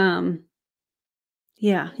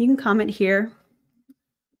 Yeah, you can comment here,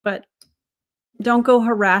 but don't go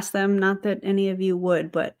harass them. Not that any of you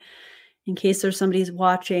would, but in case there's somebody's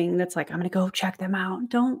watching that's like, I'm going to go check them out.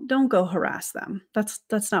 Don't go harass them.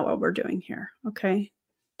 That's not what we're doing here. Okay.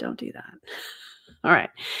 Don't do that. All right.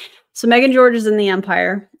 So Megan George is in the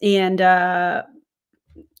Empire, and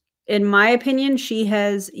in my opinion, she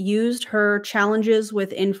has used her challenges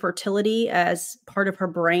with infertility as part of her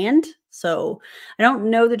brand. So I don't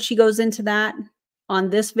know that she goes into that on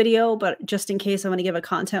this video, but just in case, I want to give a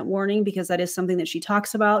content warning because that is something that she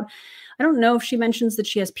talks about. I don't know if she mentions that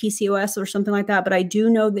she has PCOS or something like that, but I do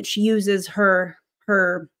know that she uses her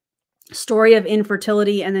story of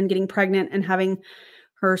infertility and then getting pregnant and having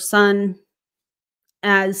her son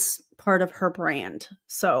as part of her brand.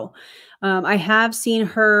 So I have seen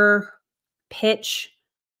her pitch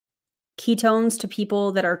ketones to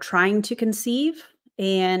people that are trying to conceive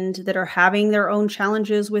and that are having their own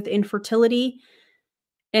challenges with infertility.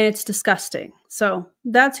 And it's disgusting. So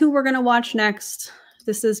that's who we're going to watch next.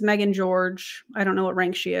 This is Megan George. I don't know what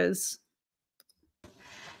rank she is.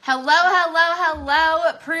 Hello, hello,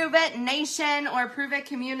 hello, Pruvit Nation or Pruvit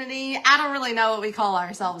community. I don't really know what we call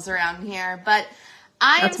ourselves around here, but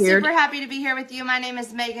I am super happy to be here with you. My name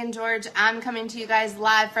is Megan George. I'm coming to you guys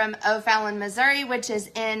live from O'Fallon, Missouri, which is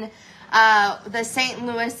in the St.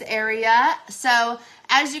 Louis area. So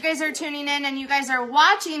as you guys are tuning in and you guys are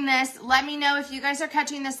watching this, let me know if you guys are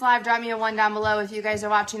catching this live. Drop me a 1 down below. If you guys are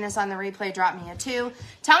watching this on the replay, drop me a 2.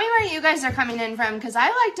 Tell me where you guys are coming in from, because I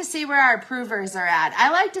like to see where our provers are at. I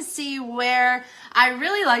really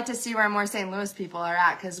like to see where more St. Louis people are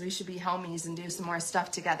at, because we should be homies and do some more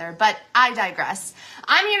stuff together. But I digress.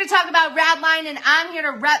 I'm here to talk about Radline, and I'm here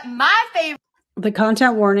to rep my favorite. The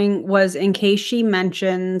content warning was in case she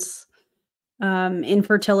mentions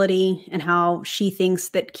infertility and how she thinks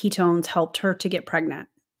that ketones helped her to get pregnant.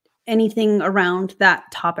 Anything around that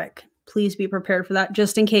topic, please be prepared for that,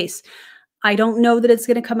 just in case. I don't know that it's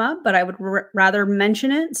going to come up, but I would rather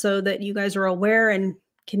mention it so that you guys are aware and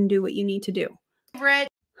can do what you need to do.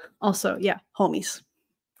 Also, yeah, homies.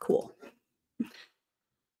 Cool.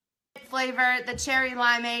 Flavor, the cherry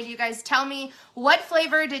limeade. You guys tell me, what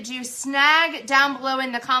flavor did you snag down below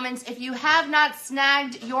in the comments? If you have not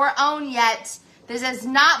snagged your own yet, this is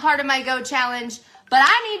not part of my Go challenge, but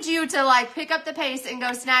I need you to like pick up the pace and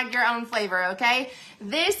go snag your own flavor, okay?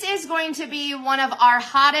 This is going to be one of our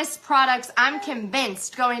hottest products, I'm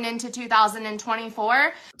convinced, going into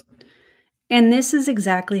 2024. And this is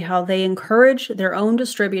exactly how they encourage their own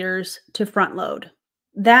distributors to front load.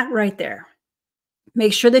 That right there.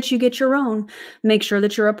 Make sure that you get your own. Make sure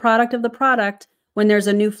that you're a product of the product. When there's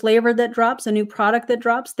a new flavor that drops, a new product that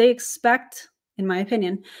drops, they expect, in my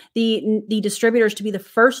opinion, the distributors to be the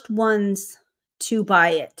first ones to buy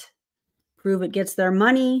it. Pruvit gets their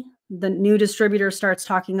money. The new distributor starts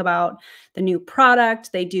talking about the new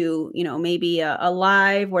product. They do, you know, maybe a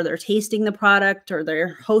live where they're tasting the product, or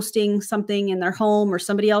they're hosting something in their home or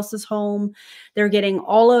somebody else's home. They're getting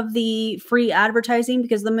all of the free advertising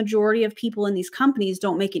because the majority of people in these companies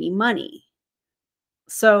don't make any money.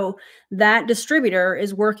 So that distributor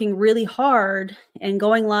is working really hard and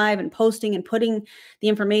going live and posting and putting the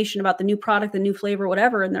information about the new product, the new flavor,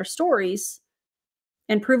 whatever, in their stories.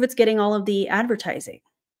 And Pruvit's getting all of the advertising.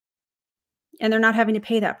 And they're not having to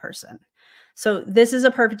pay that person. So this is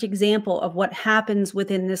a perfect example of what happens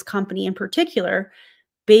within this company in particular,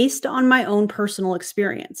 based on my own personal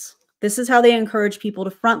experience. This is how they encourage people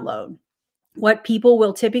to front load. What people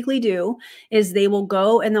will typically do is they will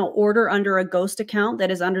go and they'll order under a ghost account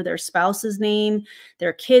that is under their spouse's name,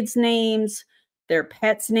 their kids' names, their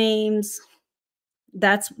pets' names.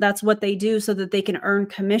 That's what they do so that they can earn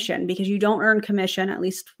commission, because you don't earn commission, at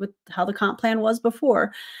least with how the comp plan was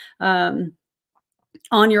before,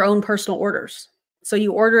 on your own personal orders. So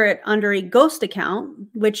you order it under a ghost account,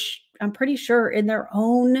 which I'm pretty sure in their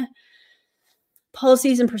own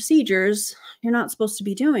policies and procedures, you're not supposed to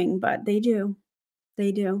be doing, but they do.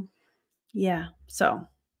 They do. Yeah. So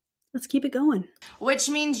let's keep it going. Which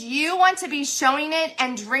means you want to be showing it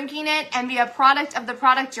and drinking it and be a product of the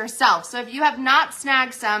product yourself. So if you have not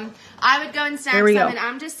snagged some, I would go and snag some. And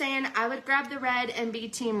I'm just saying, I would grab the red and be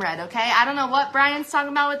team red, okay? I don't know what Brian's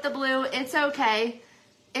talking about with the blue. It's okay.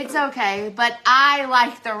 It's okay, but I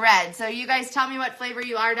like the red. So you guys tell me what flavor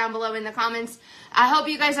you are down below in the comments. I hope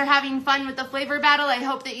you guys are having fun with the flavor battle. I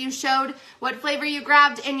hope that you showed what flavor you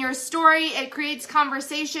grabbed in your story. It creates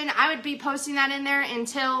conversation. I would be posting that in there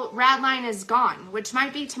until Radline is gone, which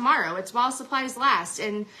might be tomorrow. It's while supplies last.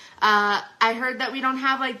 And I heard that we don't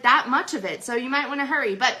have like that much of it, so you might want to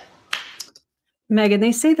hurry. But Megan,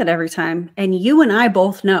 they say that every time. And you and I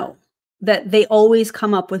both know that they always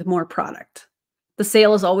come up with more product. The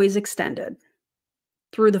sale is always extended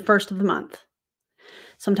through the first of the month.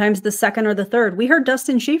 Sometimes the second or the third. We heard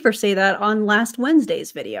Dustin Schaefer say that on last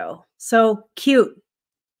Wednesday's video. So cute.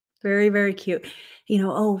 Very, very cute. You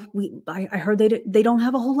know, I heard they don't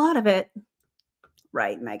have a whole lot of it.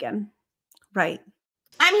 Right, Megan. Right.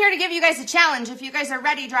 I'm here to give you guys a challenge. If you guys are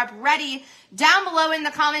ready, drop ready down below in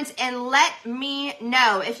the comments and let me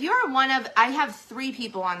know. If you're one of, I have 3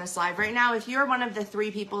 people on this live right now. If you're one of the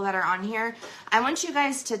 3 people that are on here, I want you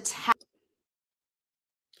guys to tap.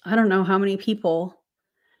 I don't know how many people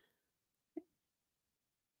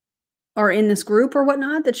are in this group or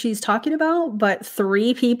whatnot that she's talking about, but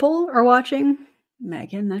 3 people are watching.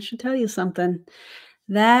 Megan, that should tell you something.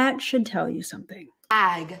 That should tell you something.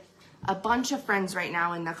 Tag a bunch of friends right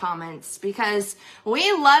now in the comments, because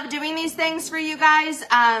we love doing these things for you guys.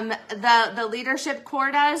 The leadership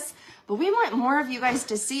core does, but we want more of you guys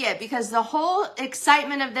to see it, because the whole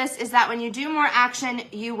excitement of this is that when you do more action,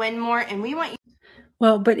 you win more, and we want you.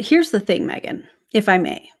 Well, but here's the thing, Megan, if I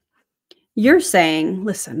may. You're saying,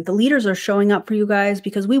 listen, the leaders are showing up for you guys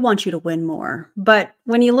because we want you to win more. But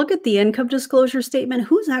when you look at the income disclosure statement,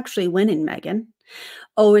 who's actually winning, Megan?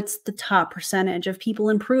 Oh, it's the top percentage of people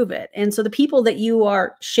in Pruvit. And so the people that you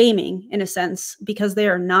are shaming, in a sense, because they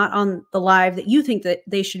are not on the live that you think that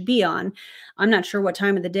they should be on. I'm not sure what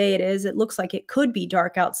time of the day it is. It looks like it could be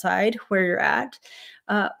dark outside where you're at.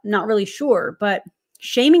 Not really sure, but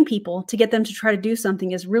shaming people to get them to try to do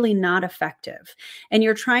something is really not effective. And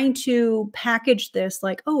you're trying to package this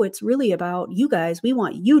like, oh, it's really about you guys. We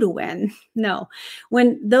want you to win. No.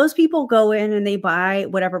 When those people go in and they buy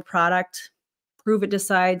whatever product Pruvit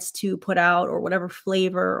decides to put out, or whatever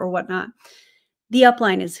flavor or whatnot, the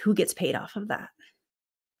upline is who gets paid off of that.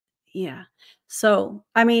 Yeah. So,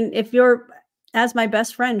 I mean, if you're, as my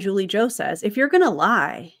best friend Julie Joe says, if you're going to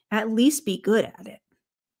lie, at least be good at it.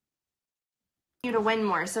 you to win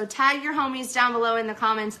more. So tag your homies down below in the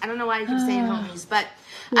comments. I don't know why I keep saying homies, but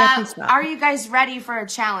are you guys ready for a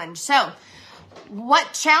challenge? So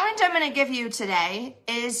what challenge I'm going to give you today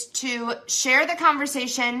is to share the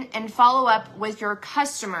conversation and follow up with your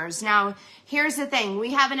customers. Now, here's the thing.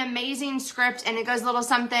 We have an amazing script, and it goes a little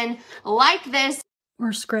something like this.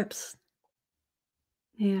 Or scripts.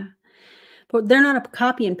 Yeah. But they're not a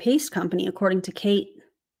copy and paste company, according to Kate,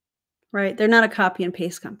 right? They're not a copy and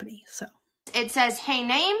paste company. So it says, hey,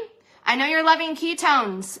 name, I know you're loving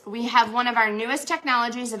ketones. We have one of our newest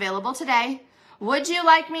technologies available today. Would you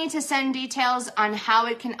like me to send details on how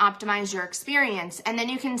it can optimize your experience? And then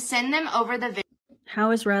you can send them over the video.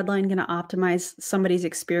 How is Radline going to optimize somebody's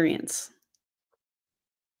experience?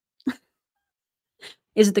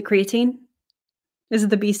 Is it the creatine? Is it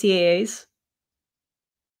the BCAAs?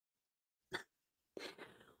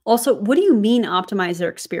 Also, what do you mean optimize their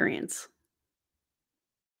experience?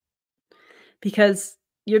 Because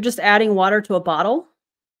you're just adding water to a bottle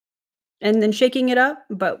and then shaking it up.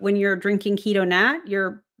 But when you're drinking Keto Nat,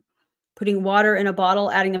 you're putting water in a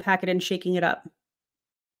bottle, adding a packet and shaking it up.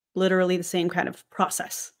 Literally the same kind of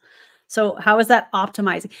process. So how is that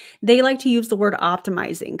optimizing? They like to use the word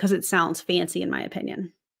optimizing because it sounds fancy, in my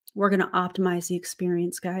opinion. We're going to optimize the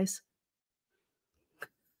experience, guys.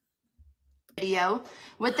 Video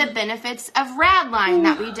with the benefits of Radline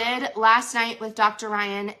that we did last night with Dr.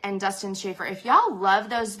 Ryan and Dustin Schaefer. If y'all love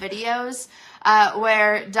those videos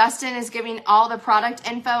where Dustin is giving all the product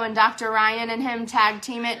info and Dr. Ryan and him tag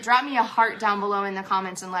team it, drop me a heart down below in the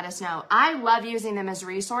comments and let us know. I love using them as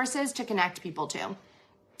resources to connect people to.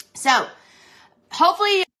 So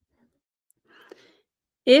hopefully,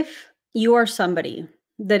 if you are somebody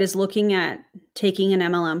that is looking at taking an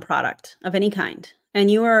MLM product of any kind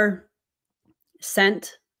and you are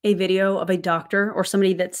sent a video of a doctor or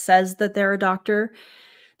somebody that says that they're a doctor,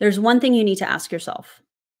 there's one thing you need to ask yourself.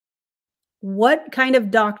 What kind of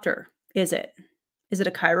doctor is it? Is it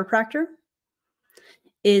a chiropractor?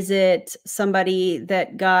 Is it somebody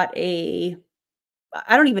that got I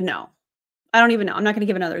don't even know. I'm not going to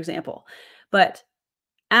give another example. But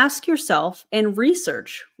ask yourself and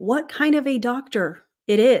research what kind of a doctor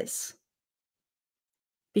it is.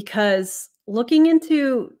 Because looking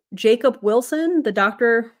into Jacob Wilson, the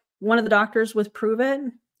doctor, one of the doctors with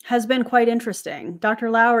Pruvit, has been quite interesting. Dr.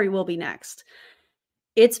 Lowry will be next.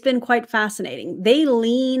 It's been quite fascinating. They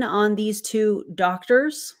lean on these two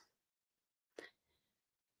doctors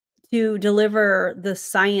to deliver the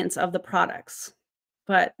science of the products.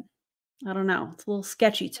 But I don't know. It's a little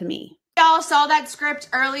sketchy to me. Y'all saw that script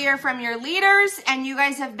earlier from your leaders, and you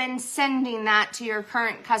guys have been sending that to your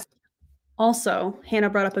current customers. Also, Hannah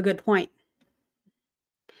brought up a good point.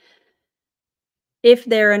 If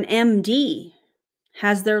they're an MD,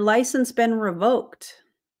 has their license been revoked?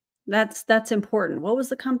 That's important. What was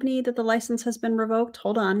the company that the license has been revoked?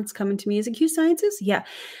 Hold on, it's coming to me. Is it Q Sciences? Yeah.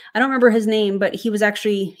 I don't remember his name, but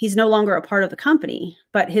he's no longer a part of the company,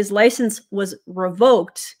 but his license was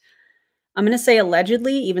revoked. I'm going to say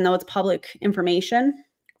allegedly, even though it's public information,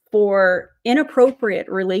 for inappropriate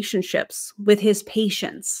relationships with his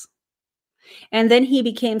patients. And then he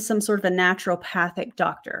became some sort of a naturopathic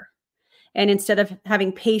doctor. And instead of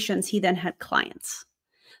having patients, he then had clients.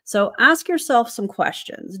 So ask yourself some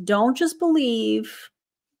questions. Don't just believe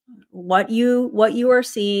what you are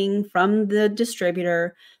seeing from the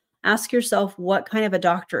distributor. Ask yourself, what kind of a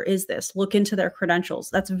doctor is this? Look into their credentials.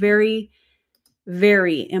 That's very,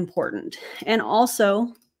 very important. And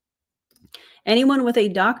also, anyone with a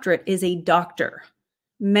doctorate is a doctor.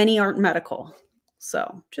 Many aren't medical.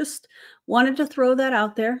 So just wanted to throw that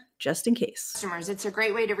out there just in case. Customers, it's a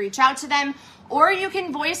great way to reach out to them, or you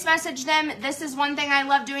can voice message them. This is one thing I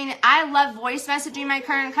love doing. I love voice messaging my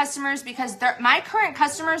current customers because my current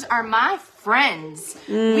customers are my friends.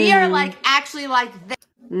 We are actually like this.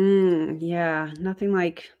 Yeah, nothing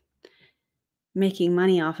like making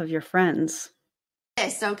money off of your friends.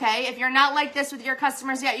 Okay, if you're not like this with your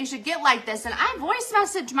customers yet, you should get like this. And I voice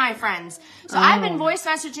message my friends. So I've been voice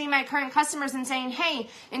messaging my current customers and saying, hey,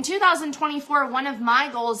 in 2024, one of my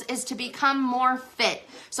goals is to become more fit.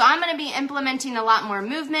 So I'm going to be implementing a lot more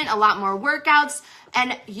movement, a lot more workouts,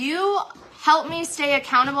 and you help me stay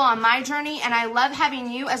accountable on my journey. And I love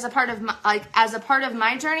having you as a part of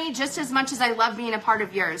my journey just as much as I love being a part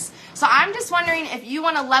of yours. So I'm just wondering if you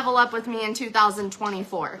want to level up with me in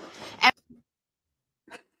 2024.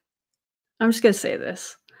 I'm just going to say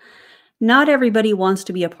this. Not everybody wants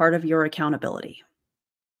to be a part of your accountability.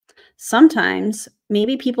 Sometimes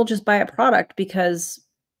maybe people just buy a product because,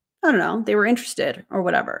 I don't know, they were interested or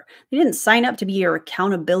whatever. They didn't sign up to be your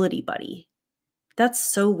accountability buddy. That's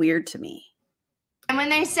so weird to me. And when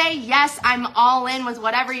they say, yes, I'm all in with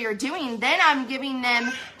whatever you're doing, then I'm giving them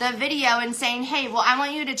the video and saying, hey, well, I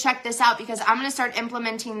want you to check this out because I'm going to start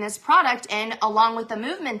implementing this product in along with the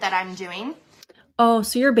movement that I'm doing. Oh,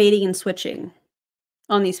 so you're baiting and switching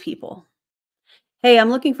on these people. Hey, I'm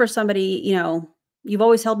looking for somebody, you've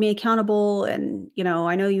always held me accountable and,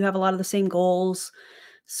 I know you have a lot of the same goals.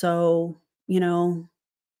 So,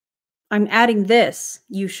 I'm adding this.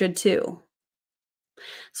 You should too.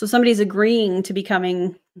 So somebody's agreeing to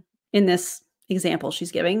becoming in this example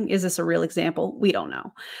she's giving. Is this a real example? We don't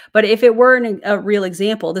know. But if it were a real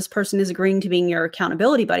example, this person is agreeing to being your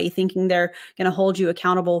accountability buddy, thinking they're going to hold you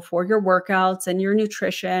accountable for your workouts and your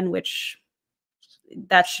nutrition, which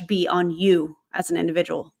that should be on you as an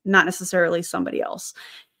individual, not necessarily somebody else.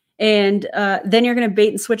 And then you're going to bait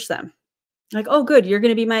and switch them. Like, oh, good. You're going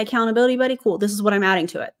to be my accountability buddy. Cool. This is what I'm adding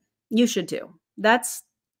to it. You should too. That's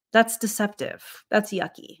deceptive. That's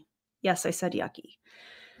yucky. Yes, I said yucky.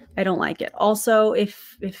 I don't like it. Also,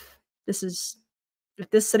 if this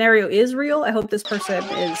scenario is real, I hope this person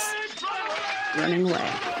is running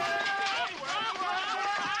away.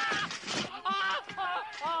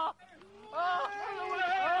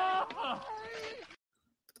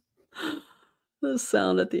 The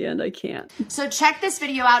sound at the end, I can't. So check this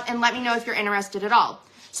video out and let me know if you're interested at all.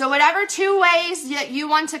 So whatever two ways that you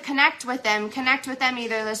want to connect with them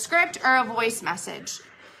either the script or a voice message.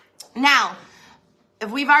 Now, if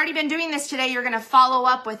we've already been doing this today, you're going to follow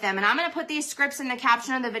up with them. And I'm going to put these scripts in the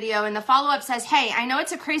caption of the video. And the follow-up says, hey, I know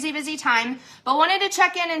it's a crazy busy time, but wanted to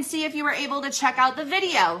check in and see if you were able to check out the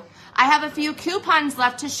video. I have a few coupons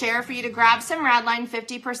left to share for you to grab some Radline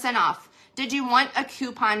 50% off. Did you want a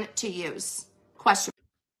coupon to use? Question.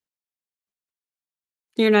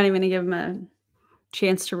 You're not even going to give them a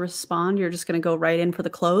chance to respond. You're just going to go right in for the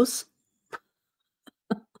close.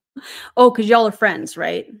 Oh, because y'all are friends,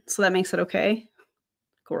 right? So that makes it okay.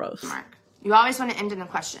 Gross. Mark. You always want to end in a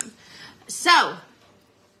question. So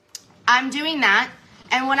I'm doing that.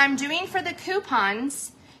 And what I'm doing for the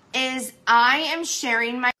coupons is I am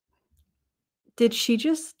sharing my. Did she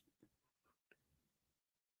just?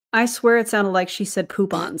 I swear it sounded like she said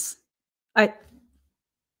coupons.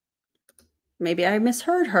 Maybe I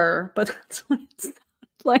misheard her, but that's what it sounded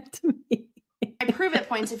like to me. My Pruvit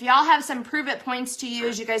points. If y'all have some Pruvit points to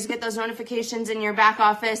use, you guys get those notifications in your back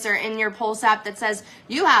office or in your Pulse app that says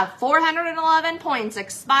you have 411 points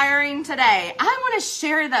expiring today. I want to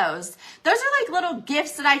share those. Those are like little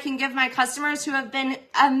gifts that I can give my customers who have been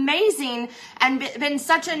amazing and been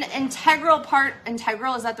such an integral part.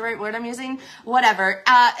 Integral, is that the right word I'm using? Whatever.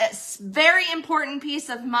 It's very important piece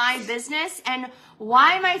of my business and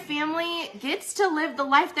why my family gets to live the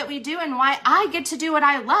life that we do and why I get to do what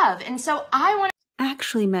I love. And so I want to.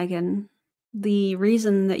 Actually, Megan, the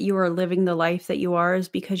reason that you are living the life that you are is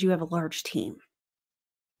because you have a large team.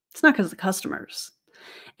 It's not because of the customers.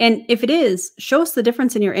 And if it is, show us the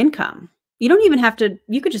difference in your income. You don't even have to,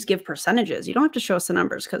 you could just give percentages. You don't have to show us the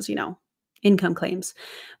numbers because, income claims.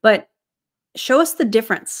 But show us the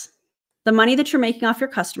difference. The money that you're making off your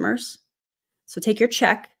customers. So take your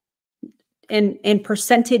check and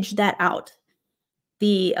percentage that out.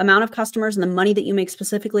 The amount of customers and the money that you make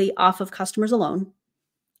specifically off of customers alone,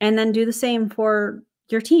 and then do the same for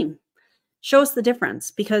your team. Show us the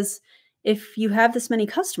difference, because if you have this many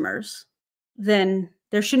customers, then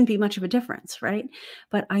there shouldn't be much of a difference, right?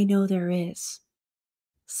 But I know there is.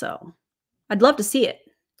 So I'd love to see it.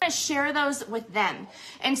 I'm going to share those with them.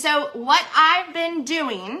 And so what I've been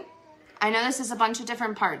doing, I know this is a bunch of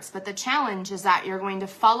different parts, but the challenge is that you're going to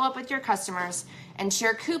follow up with your customers and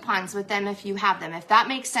share coupons with them if you have them. If that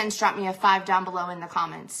makes sense, drop me a 5 down below in the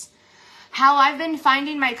comments. How I've been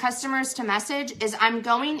finding my customers to message is I'm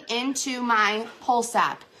going into my Pulse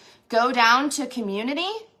app, go down to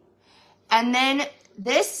community, and then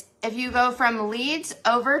this, if you go from leads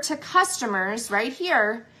over to customers right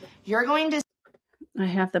here, you're going to. I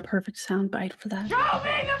have the perfect sound bite for that. Show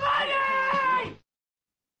me the money!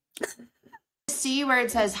 See where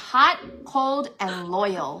it says hot, cold, and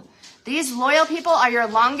loyal. These loyal people are your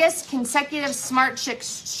longest consecutive smart ship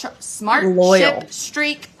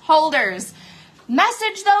streak holders.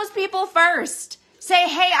 Message those people first. Say,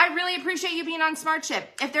 hey, I really appreciate you being on Smart Ship.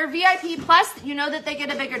 If they're VIP plus, you know that they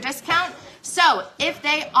get a bigger discount. So if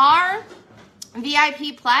they are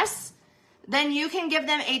VIP plus, then you can give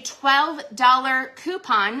them a $12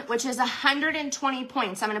 coupon, which is 120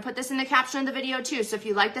 points. I'm going to put this in the caption of the video too. So if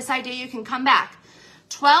you like this idea, you can come back.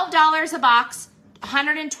 $12 a box,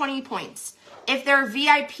 120 points. If they're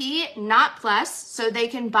VIP, not plus, so they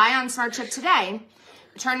can buy on Smart Ship today,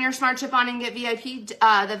 turn your Smart Ship on and get VIP,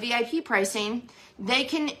 the VIP pricing, they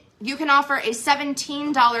can you can offer a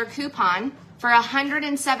 $17 coupon for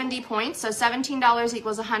 170 points. So $17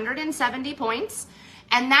 equals 170 points.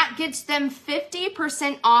 And that gets them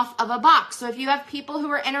 50% off of a box. So if you have people who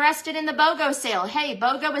are interested in the BOGO sale, hey,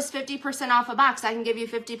 BOGO is 50% off a box. I can give you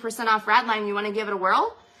 50% off Radline. You want to give it a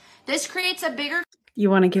whirl? This creates a bigger... You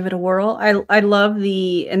want to give it a whirl? I love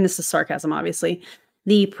the, and this is sarcasm, obviously,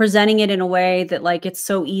 the presenting it in a way that like it's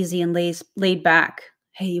so easy and laid back.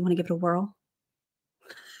 Hey, you want to give it a whirl?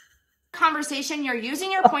 Conversation. You're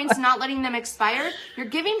using your points, not letting them expire. You're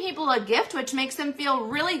giving people a gift, which makes them feel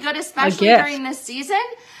really good, especially during this season.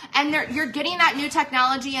 And you're getting that new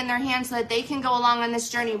technology in their hands so that they can go along on this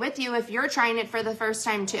journey with you if you're trying it for the first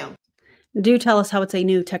time too. Do tell us how it's a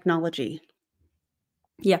new technology.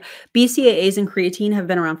 Yeah, BCAAs and creatine have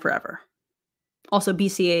been around forever. Also,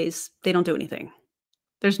 BCAAs, they don't do anything.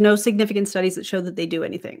 There's no significant studies that show that they do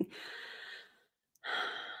anything.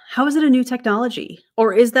 How is it a new technology?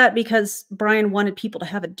 Or is that because Brian wanted people to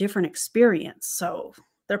have a different experience? So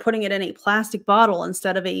they're putting it in a plastic bottle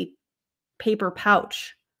instead of a paper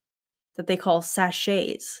pouch that they call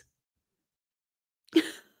sachets.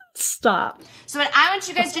 Stop. So what I want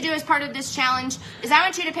you guys to do as part of this challenge is I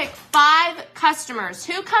want you to pick 5 customers.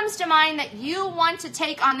 Who comes to mind that you want to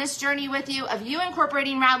take on this journey with you of you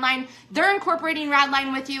incorporating Radline, they're incorporating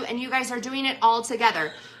Radline with you, and you guys are doing it all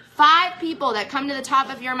together. 5 people that come to the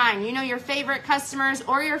top of your mind. You know, your favorite customers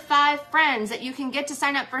or your 5 friends that you can get to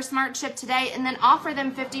sign up for Smart Ship today and then offer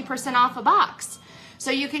them 50% off a box.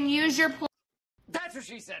 So you can use your points. That's what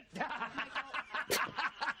she said.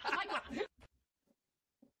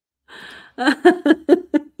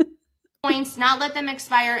 Points, not let them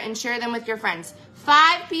expire, and share them with your friends.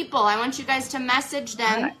 5 people, I want you guys to message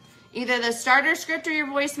them either the starter script or your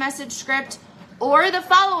voice message script or the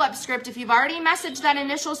follow-up script. If you've already messaged that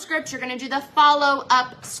initial script, you're going to do the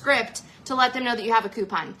follow-up script to let them know that you have a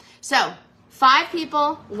coupon. So 5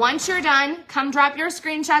 people. Once you're done, come drop your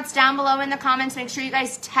screenshots down below in the comments. Make sure you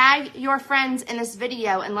guys tag your friends in this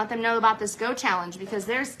video and let them know about this Go Challenge, because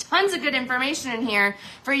there's tons of good information in here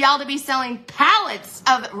for y'all to be selling pallets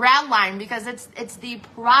of Radline, because it's the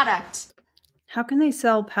product. How can they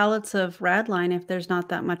sell pallets of Radline if there's not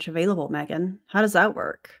that much available, Megan? How does that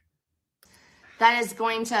work? That is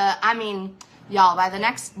going to, I mean, y'all, by the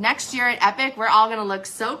next year at Epic, we're all going to look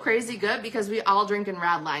so crazy good because we all drinking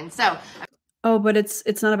Radline. So... Oh, but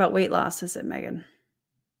it's not about weight loss, is it, Megan?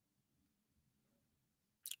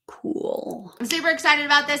 Cool. I'm super excited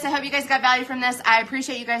about this. I hope you guys got value from this. I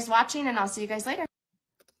appreciate you guys watching, and I'll see you guys later.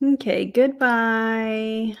 Okay,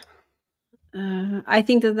 goodbye. I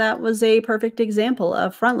think that was a perfect example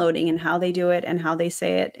of front loading and how they do it and how they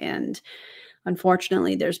say it. And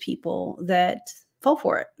unfortunately, there's people that fall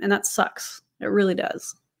for it, and that sucks. It really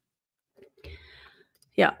does.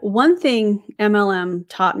 Yeah, one thing MLM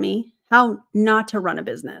taught me: how not to run a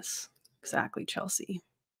business. Exactly, Chelsea.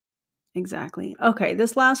 Exactly. Okay,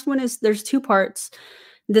 this last one is, there's 2 parts.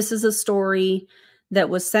 This is a story that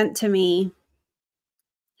was sent to me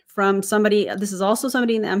from somebody. This is also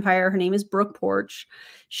somebody in the Empire. Her name is Brooke Porch.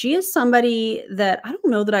 She is somebody that I don't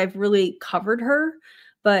know that I've really covered her,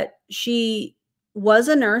 but she was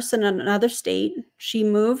a nurse in another state. She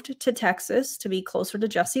moved to Texas to be closer to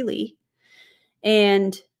Jesse Lee.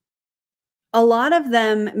 And a lot of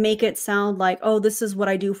them make it sound like, oh, this is what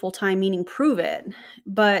I do full time, meaning Pruvit.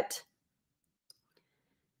 But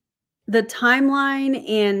the timeline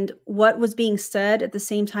and what was being said at the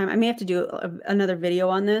same time, I may have to do another video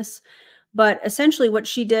on this, but essentially what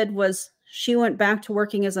she did was she went back to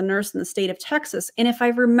working as a nurse in the state of Texas. And if I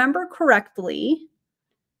remember correctly,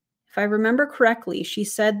 she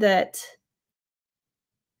said that,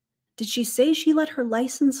 did she say she let her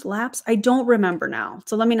license lapse? I don't remember now.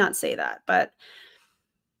 So let me not say that. But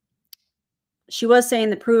she was saying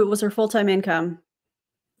that Pruvit was her full-time income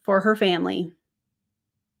for her family,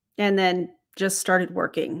 and then just started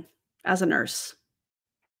working as a nurse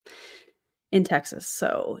in Texas.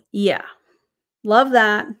 So yeah, love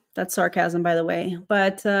that. That's sarcasm, by the way.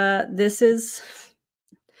 But this is,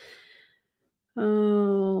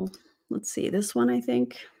 oh, let's see, this one, I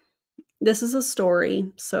think. This is a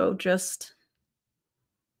story, so just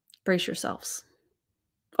brace yourselves.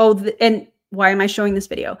 Oh, and why am I showing this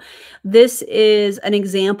video? This is an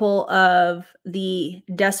example of the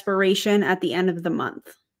desperation at the end of the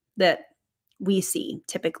month that we see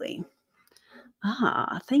typically.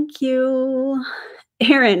 Ah, thank you.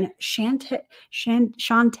 Aaron, Shantae,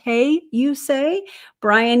 you say?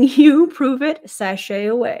 Brian, you prove it, sashay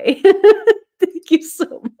away. Thank you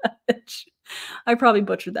so much. I probably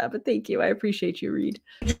butchered that, but thank you. I appreciate you, Reed.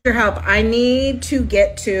 Your help. I need to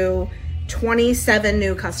get to 27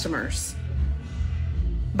 new customers.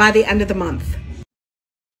 by the end of the month.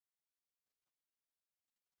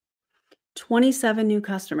 27 new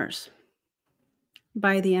customers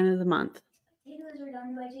by the end of the month. Potatoes are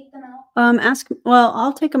done. Do I take them out? Well,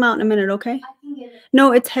 I'll take them out in a minute, okay? I can get it.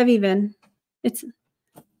 No, it's heavy, Vin.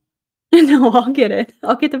 No, I'll get it.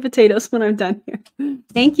 I'll get the potatoes when I'm done here.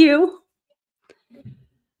 Thank you.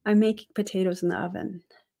 I'm making potatoes in the oven,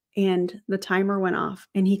 and the timer went off,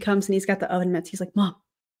 and he comes and he's got the oven mitts. He's like, Mom,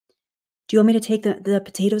 do you want me to take the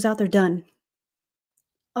potatoes out? They're done.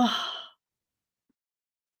 Oh,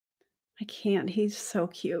 I can't. He's so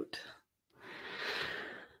cute.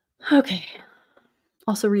 Okay.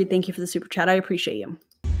 Also, Reed, thank you for the super chat. I appreciate you.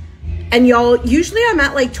 And y'all, usually I'm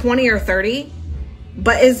at like 20 or 30,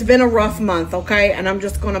 but it's been a rough month, okay? And I'm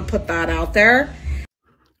just going to put that out there.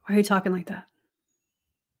 Why are you talking like that?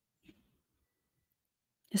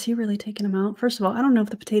 Is he really taking them out? First of all, I don't know if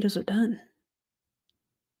the potatoes are done.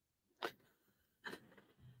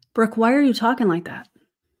 Brooke, why are you talking like that?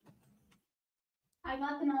 I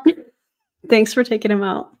got them out. Thanks for taking him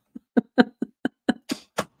out.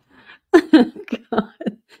 God.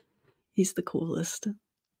 He's the coolest.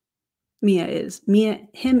 Mia is.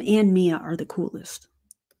 Him and Mia are the coolest.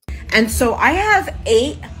 And so I have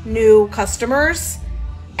 8 new customers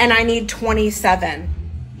and I need 27.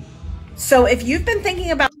 So if you've been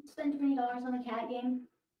thinking about Spend $20 on a cat game.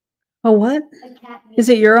 Oh, what? A cat game. Is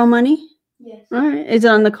it Euro money? Yes. All right. Is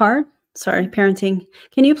it on the card? Sorry, parenting.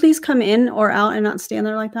 Can you please come in or out and not stand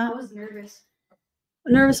there like I that? was nervous.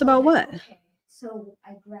 Nervous about what? Okay. So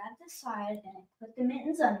I grabbed the side and I put the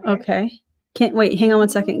mittens under. Okay. Can't wait. Hang on one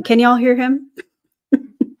second. Can y'all hear him?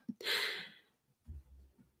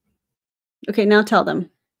 Okay, now tell them.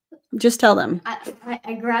 Just tell them.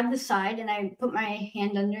 I grabbed the side and I put my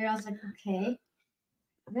hand under. I was like, okay.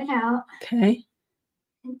 Put it out. Okay.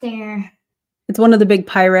 And there. It's one of the big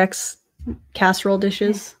Pyrex casserole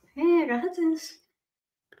dishes. Okay, I got this.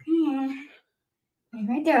 Okay.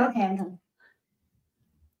 Right there. Okay, I'm done.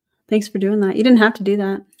 Thanks for doing that. You didn't have to do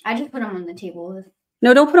that. I just put them on the table.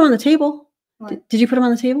 No, don't put them on the table. What? Did you put them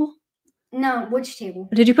on the table? No, which table?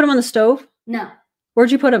 Did you put them on the stove? No.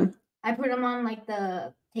 Where'd you put them? I put them on like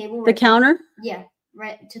the table. The Right counter? Yeah,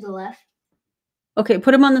 right to the left. Okay,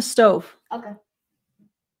 put them on the stove. Okay.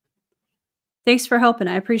 Thanks for helping.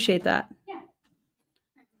 I appreciate that. Yeah.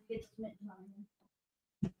 He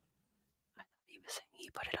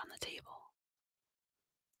put it on the table.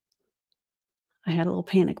 I had a little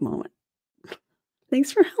panic moment.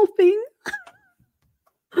 Thanks for helping.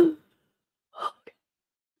 Okay.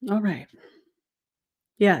 All right.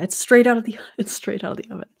 Yeah, it's straight out of the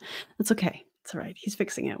oven. That's okay. It's all right. He's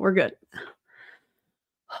fixing it. We're good.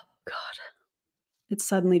 Oh God. It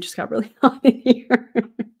suddenly just got really hot in here.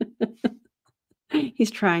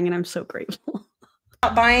 He's trying and I'm so grateful.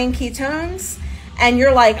 buying ketones and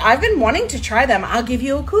you're like, I've been wanting to try them. I'll give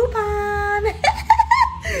you a coupon.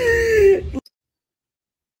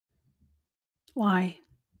 Why?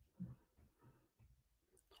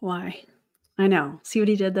 Why? I know. See what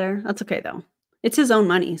he did there? That's okay, though. It's his own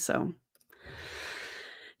money, so.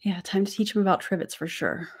 Yeah, time to teach him about trivets for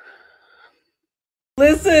sure.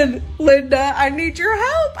 Listen, Linda, I need your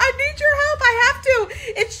help. I need your help. I have to.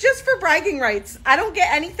 It's just for bragging rights. I don't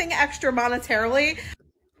get anything extra monetarily.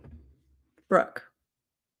 Brooke,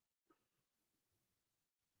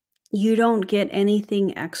 you don't get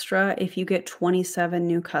anything extra if you get 27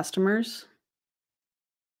 new customers?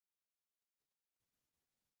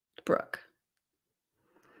 Brooke,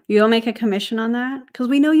 you don't make a commission on that? Because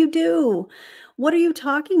we know you do. What are you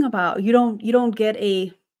talking about? You don't get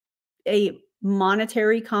a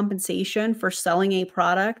monetary compensation for selling a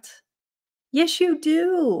product? Yes, you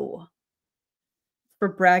do. For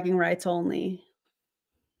bragging rights only.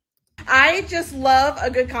 I just love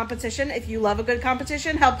a good competition. If you love a good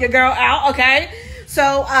competition, help your girl out, okay?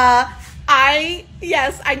 So, I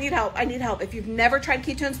need help. I need help. If you've never tried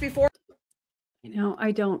ketones before. You know,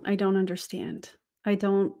 I don't understand. I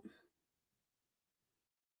don't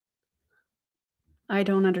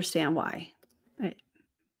understand why.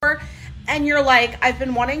 And you're like, I've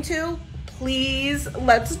been wanting to. Please,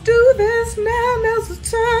 let's do this now. Now's the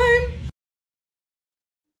time.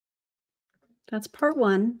 That's part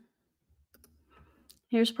 1.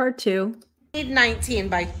 Here's part 2. I need 19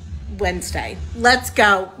 by Wednesday. Let's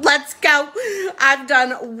go. Let's go. I've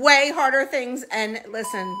done way harder things. And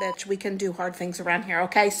listen, bitch, we can do hard things around here,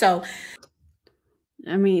 okay? So.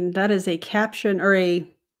 I mean, that is a caption or a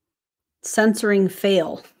censoring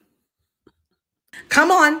fail.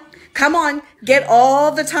 Come on. Come on, get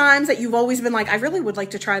all the times that you've always been like, I really would like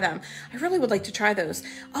to try them. I really would like to try those.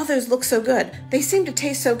 Oh, those look so good. They seem to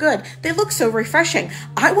taste so good. They look so refreshing.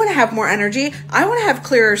 I want to have more energy. I want to have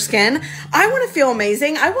clearer skin. I want to feel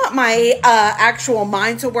amazing. I want my actual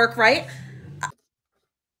mind to work right.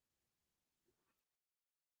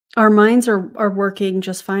 Our minds are working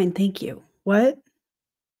just fine. Thank you. What?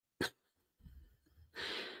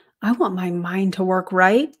 I want my mind to work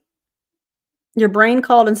right. Your brain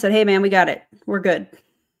called and said, hey, man, we got it. We're good.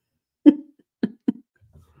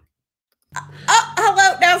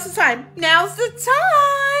 Hello, now's the time. Now's the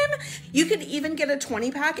time. You can even get a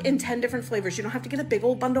 20-pack in 10 different flavors. You don't have to get a big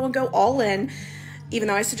old bundle and go all in, even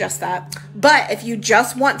though I suggest that. But if you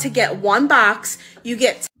just want to get one box, you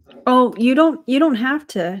get... Oh, you don't have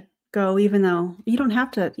to go, even though you don't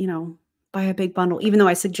have to, buy a big bundle, even though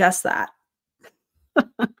I suggest that.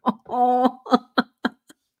 Oh.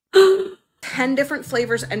 10 different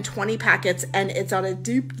flavors and 20 packets, and it's on a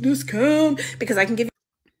deep discount because I can give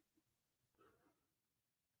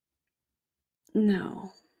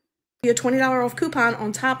you a $20 off coupon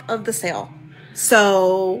on top of the sale.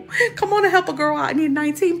 So come on and help a girl out. I need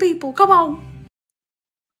 19 people. Come on.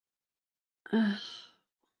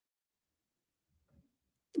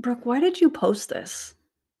 Brooke, why did you post this?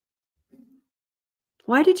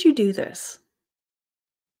 Why did you do this?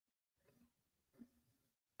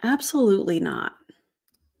 Absolutely not.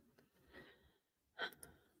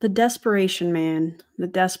 The desperation, man. The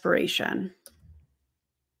desperation.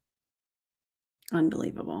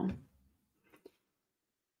 Unbelievable.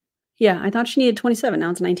 Yeah, I thought she needed 27. Now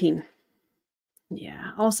it's 19.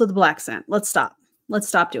 Yeah. Also the black scent. Let's stop. Let's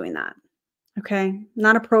stop doing that. Okay?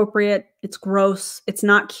 Not appropriate. It's gross. It's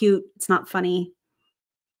not cute. It's not funny.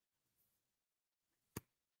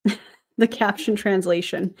 The caption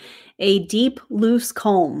translation. A deep, loose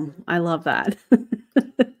comb. I love that.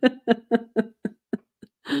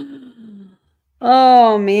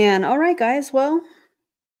 Oh, man. All right, guys. Well,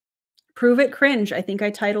 Prove It Cringe. I think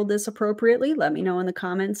I titled this appropriately. Let me know in the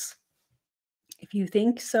comments if you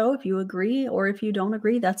think so, if you agree, or if you don't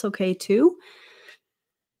agree, that's okay too.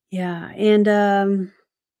 Yeah, and I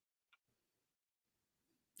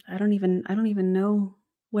don't even know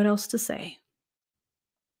what else to say.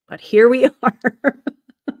 But here we are.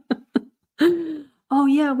 Oh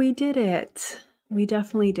yeah, we did it. We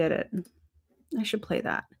definitely did it. I should play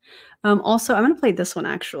that. Also, I'm going to play this one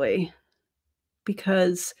actually,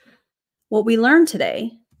 because what we learned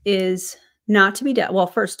today is not to be well,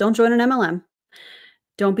 first, don't join an MLM.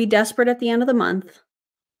 Don't be desperate at the end of the month.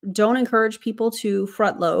 Don't encourage people to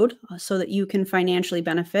front load so that you can financially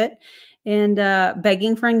benefit. And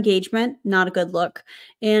begging for engagement, not a good look.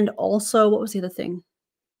 And also, what was the other thing?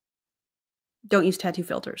 Don't use tattoo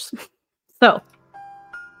filters. So,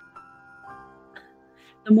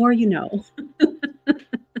 the more you know.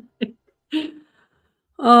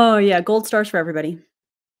 Oh, yeah. Gold stars for everybody.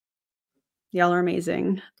 Y'all are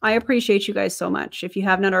amazing. I appreciate you guys so much. If you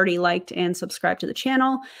have not already liked and subscribed to the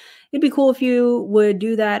channel, it'd be cool if you would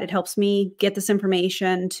do that. It helps me get this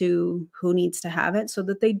information to who needs to have it so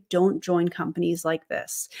that they don't join companies like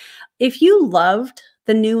this. If you loved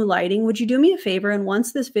the new lighting, would you do me a favor? And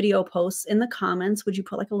once this video posts, in the comments, would you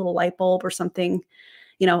put like a little light bulb or something,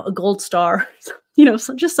 a gold star,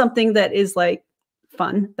 just something that is like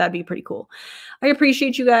fun. That'd be pretty cool. I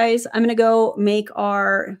appreciate you guys. I'm going to go make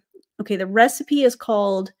okay, the recipe is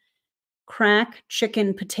called crack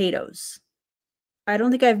chicken potatoes. I don't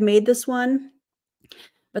think I've made this one,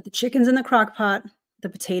 but the chicken's in the crock pot. The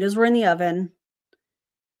potatoes were in the oven.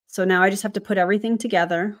 So now I just have to put everything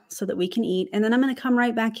together so that we can eat. And then I'm going to come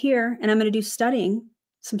right back here and I'm going to do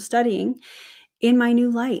some studying in my new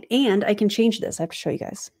light. And I can change this. I have to show you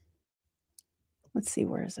guys. Let's see,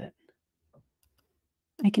 where is it?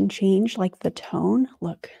 I can change like the tone.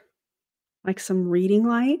 Look, like some reading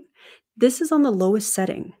light. This is on the lowest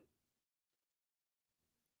setting.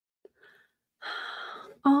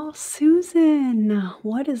 Oh, Susan,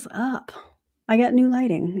 what is up? I got new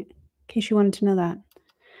lighting, in case you wanted to know that.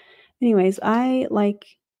 Anyways, I like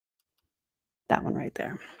that one right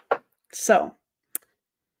there. So,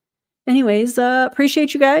 anyways,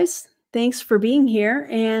 appreciate you guys. Thanks for being here,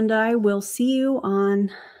 and I will see you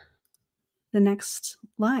on the next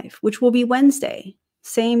live, which will be Wednesday.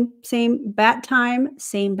 Same bat time,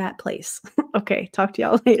 same bat place. Okay, talk to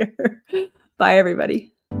y'all later. Bye,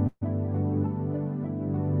 everybody.